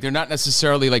straight leg. They're not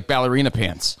necessarily like ballerina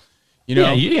pants. You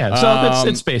know? Yeah. So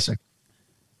it's basic.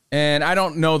 And I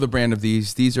don't know the brand of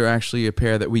these. These are actually a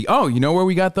pair that you know where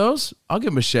we got those? I'll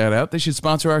give them a shout out. They should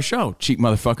sponsor our show, cheap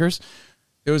motherfuckers.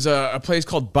 There was a place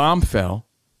called Bombfell,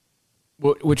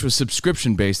 which was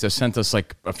subscription based, that sent us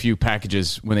like a few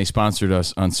packages when they sponsored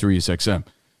us on SiriusXM.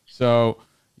 So,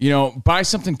 buy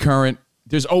something current.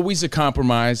 There's always a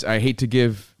compromise. I hate to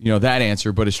give, that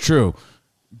answer, but it's true.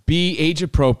 Be age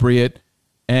appropriate.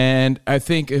 And I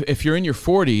think if you're in your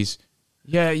 40s,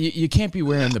 you can't be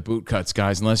wearing the boot cuts,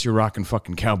 guys, unless you're rocking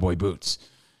fucking cowboy boots,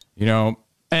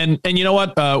 And you know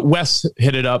what? Wes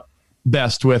hit it up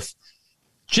best with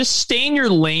just stay in your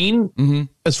lane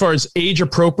as far as age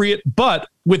appropriate, but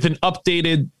with an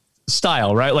updated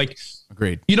style, right? Like,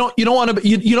 agreed. You don't want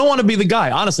to be the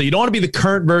guy. Honestly, you don't want to be the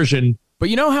current version. But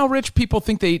you know how rich people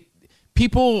think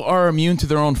people are immune to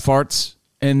their own farts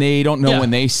and they don't know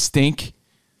when they stink,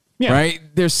 right?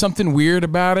 There's something weird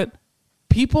about it.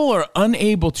 People are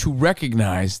unable to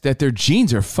recognize that their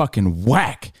jeans are fucking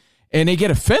whack and they get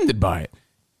offended by it.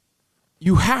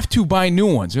 You have to buy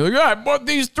new ones. You're like, I bought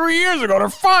these 3 years ago. They're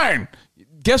fine.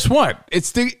 Guess what?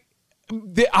 It's the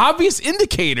obvious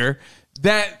indicator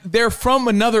that they're from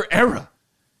another era.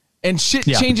 And shit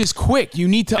changes quick. You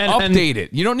need to update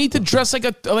it. You don't need to dress like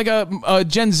a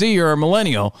Gen Z or a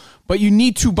millennial, but you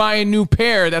need to buy a new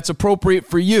pair that's appropriate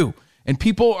for you. And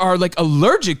people are like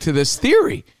allergic to this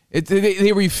theory.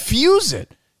 They refuse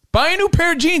it. Buy a new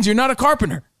pair of jeans. You're not a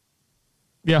carpenter.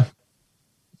 Yeah.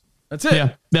 That's it.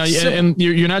 Yeah. Now, and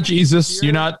you're not Jesus.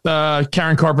 You're not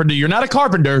Karen Carpenter. You're not a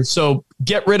carpenter. So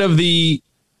get rid of the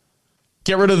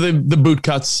boot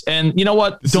cuts. And you know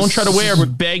what? Don't try to wear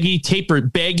baggy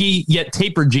yet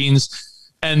tapered jeans.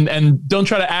 And don't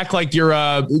try to act like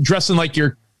you're dressing like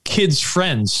your kids'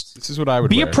 friends. This is what I would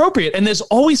be appropriate. And there's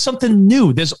always something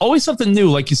new.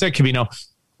 Like you said, Covino.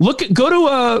 Go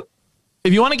to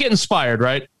if you want to get inspired,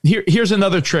 right? Here's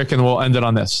another trick, and we'll end it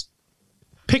on this.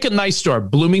 Pick a nice store.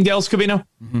 Bloomingdale's, Covino.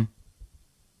 Mm-hmm.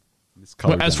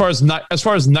 As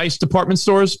far as nice department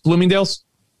stores, Bloomingdale's.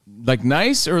 Like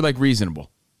nice or like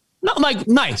reasonable? No, like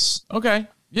nice. Okay.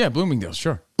 Yeah, Bloomingdale's,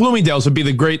 sure. Bloomingdale's would be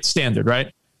the great standard,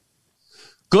 right?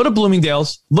 Go to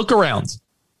Bloomingdale's, look around.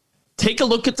 Take a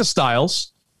look at the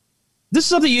styles. This is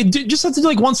something you just have to do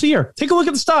like once a year. Take a look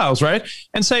at the styles, right?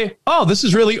 And say, oh, this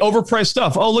is really overpriced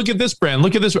stuff. Oh, look at this brand.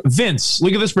 Look at this. Vince,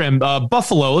 look at this brand.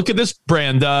 Buffalo, look at this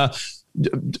brand.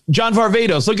 John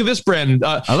Varvatos, look at this brand.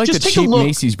 I like the cheap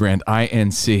Macy's brand,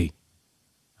 INC.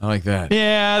 I like that.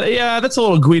 Yeah, that's a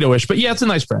little Guido-ish, but yeah, it's a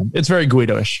nice brand. It's very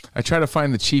Guido-ish. I try to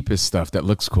find the cheapest stuff that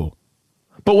looks cool.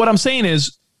 But what I'm saying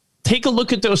is, take a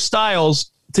look at those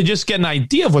styles to just get an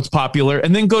idea of what's popular,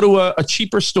 and then go to a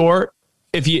cheaper store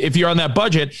if you're on that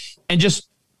budget, and just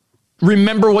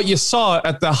remember what you saw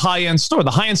at the high-end store.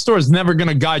 The high-end store is never going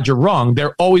to guide you wrong.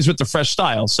 They're always with the fresh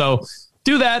style. So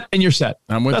do that, and you're set.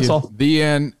 I'm with you. That's all. The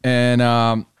end.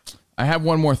 And I have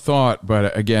one more thought,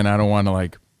 but again, I don't want to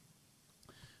like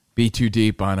be too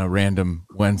deep on a random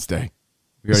Wednesday.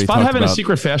 Is Spot having a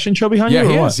secret fashion show behind you? Yeah,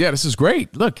 he or is. Yeah, this is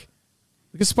great. Look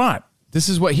at Spot. This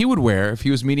is what he would wear if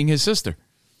he was meeting his sister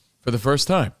for the first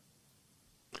time.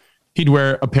 He'd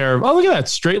wear a pair of, look at that,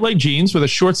 straight leg jeans with a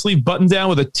short sleeve button down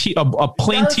with a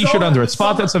plain t-shirt under it.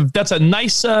 Spot, that's a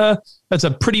nice, that's a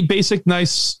pretty basic,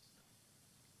 nice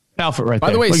outfit right there.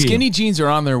 By the way, skinny jeans are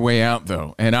on their way out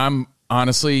though, and I'm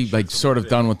honestly like sort of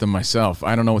done with them myself.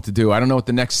 I don't know what to do. I don't know what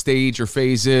the next stage or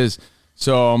phase is,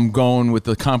 so I'm going with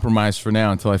the compromise for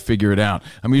now until I figure it out.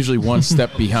 I'm usually one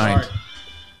step behind.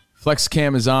 Flex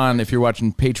Cam is on. If you're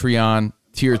watching Patreon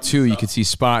Tier 2, you can see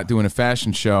Spot doing a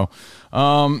fashion show.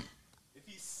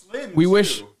 We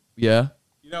wish, yeah.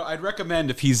 You know, I'd recommend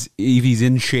if he's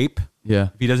in shape,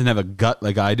 yeah. If he doesn't have a gut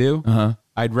like I do,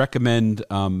 I'd recommend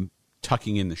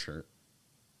tucking in the shirt.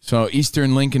 So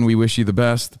Eastern Lincoln, we wish you the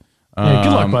best. Yeah,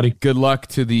 good luck, buddy. Good luck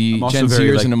to the Gen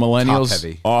Zers and the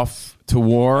Millennials off to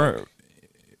war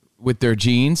with their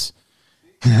jeans.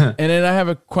 And then I have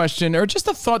a question or just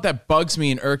a thought that bugs me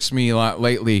and irks me a lot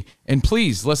lately. And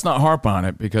please, let's not harp on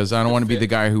it because I don't want to be the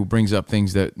guy who brings up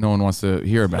things that no one wants to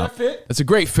hear about. That's a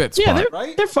great fit, Spot.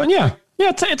 Yeah, they're fun. Yeah,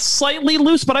 it's slightly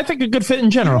loose, but I think a good fit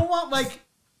in general. You don't want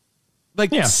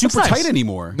super tight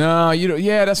anymore. No, you don't.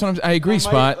 Yeah, that's what I agree,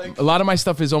 Spot. A lot of my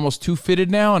stuff is almost too fitted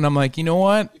now, and I'm like, you know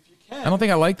what? If you can, I don't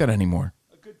think I like that anymore.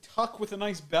 A good tuck with a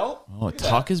nice belt. Oh, a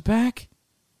tuck is back?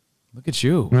 Look at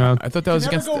you. Yeah. I thought that was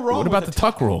against. What about the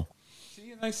tuck rule?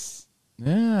 See, a nice.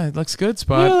 Yeah, it looks good,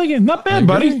 Spot. Yeah, not bad,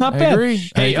 buddy. Not bad. I agree.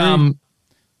 Hey, I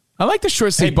like the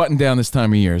short sleeve button down this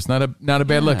time of year. It's not a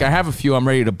bad look. I have a few I'm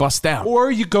ready to bust out. Or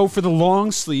you go for the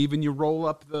long sleeve and you roll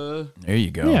up the. There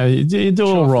you go. Yeah, you do a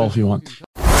little roll if you want.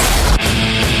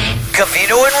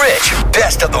 Covino and Rich,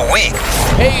 best of the week.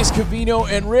 Hey, it's Covino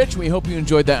and Rich. We hope you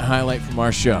enjoyed that highlight from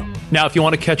our show. Now, if you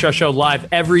want to catch our show live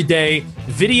every day,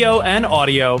 video and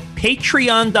audio,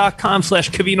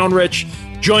 patreon.com/Covino and Rich.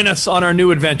 Join us on our new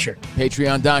adventure.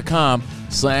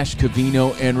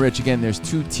 Patreon.com/Covino and Rich. Again, there's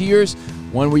 2 tiers.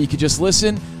 One where you could just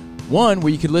listen. One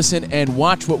where you could listen and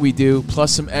watch what we do,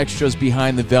 plus some extras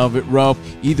behind the velvet rope.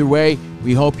 Either way,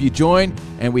 we hope you join,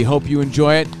 and we hope you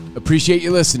enjoy it. Appreciate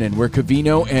you listening. We're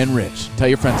Covino and Rich. Tell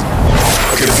your friends about it.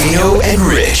 Covino and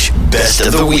Rich, best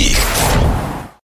of the week.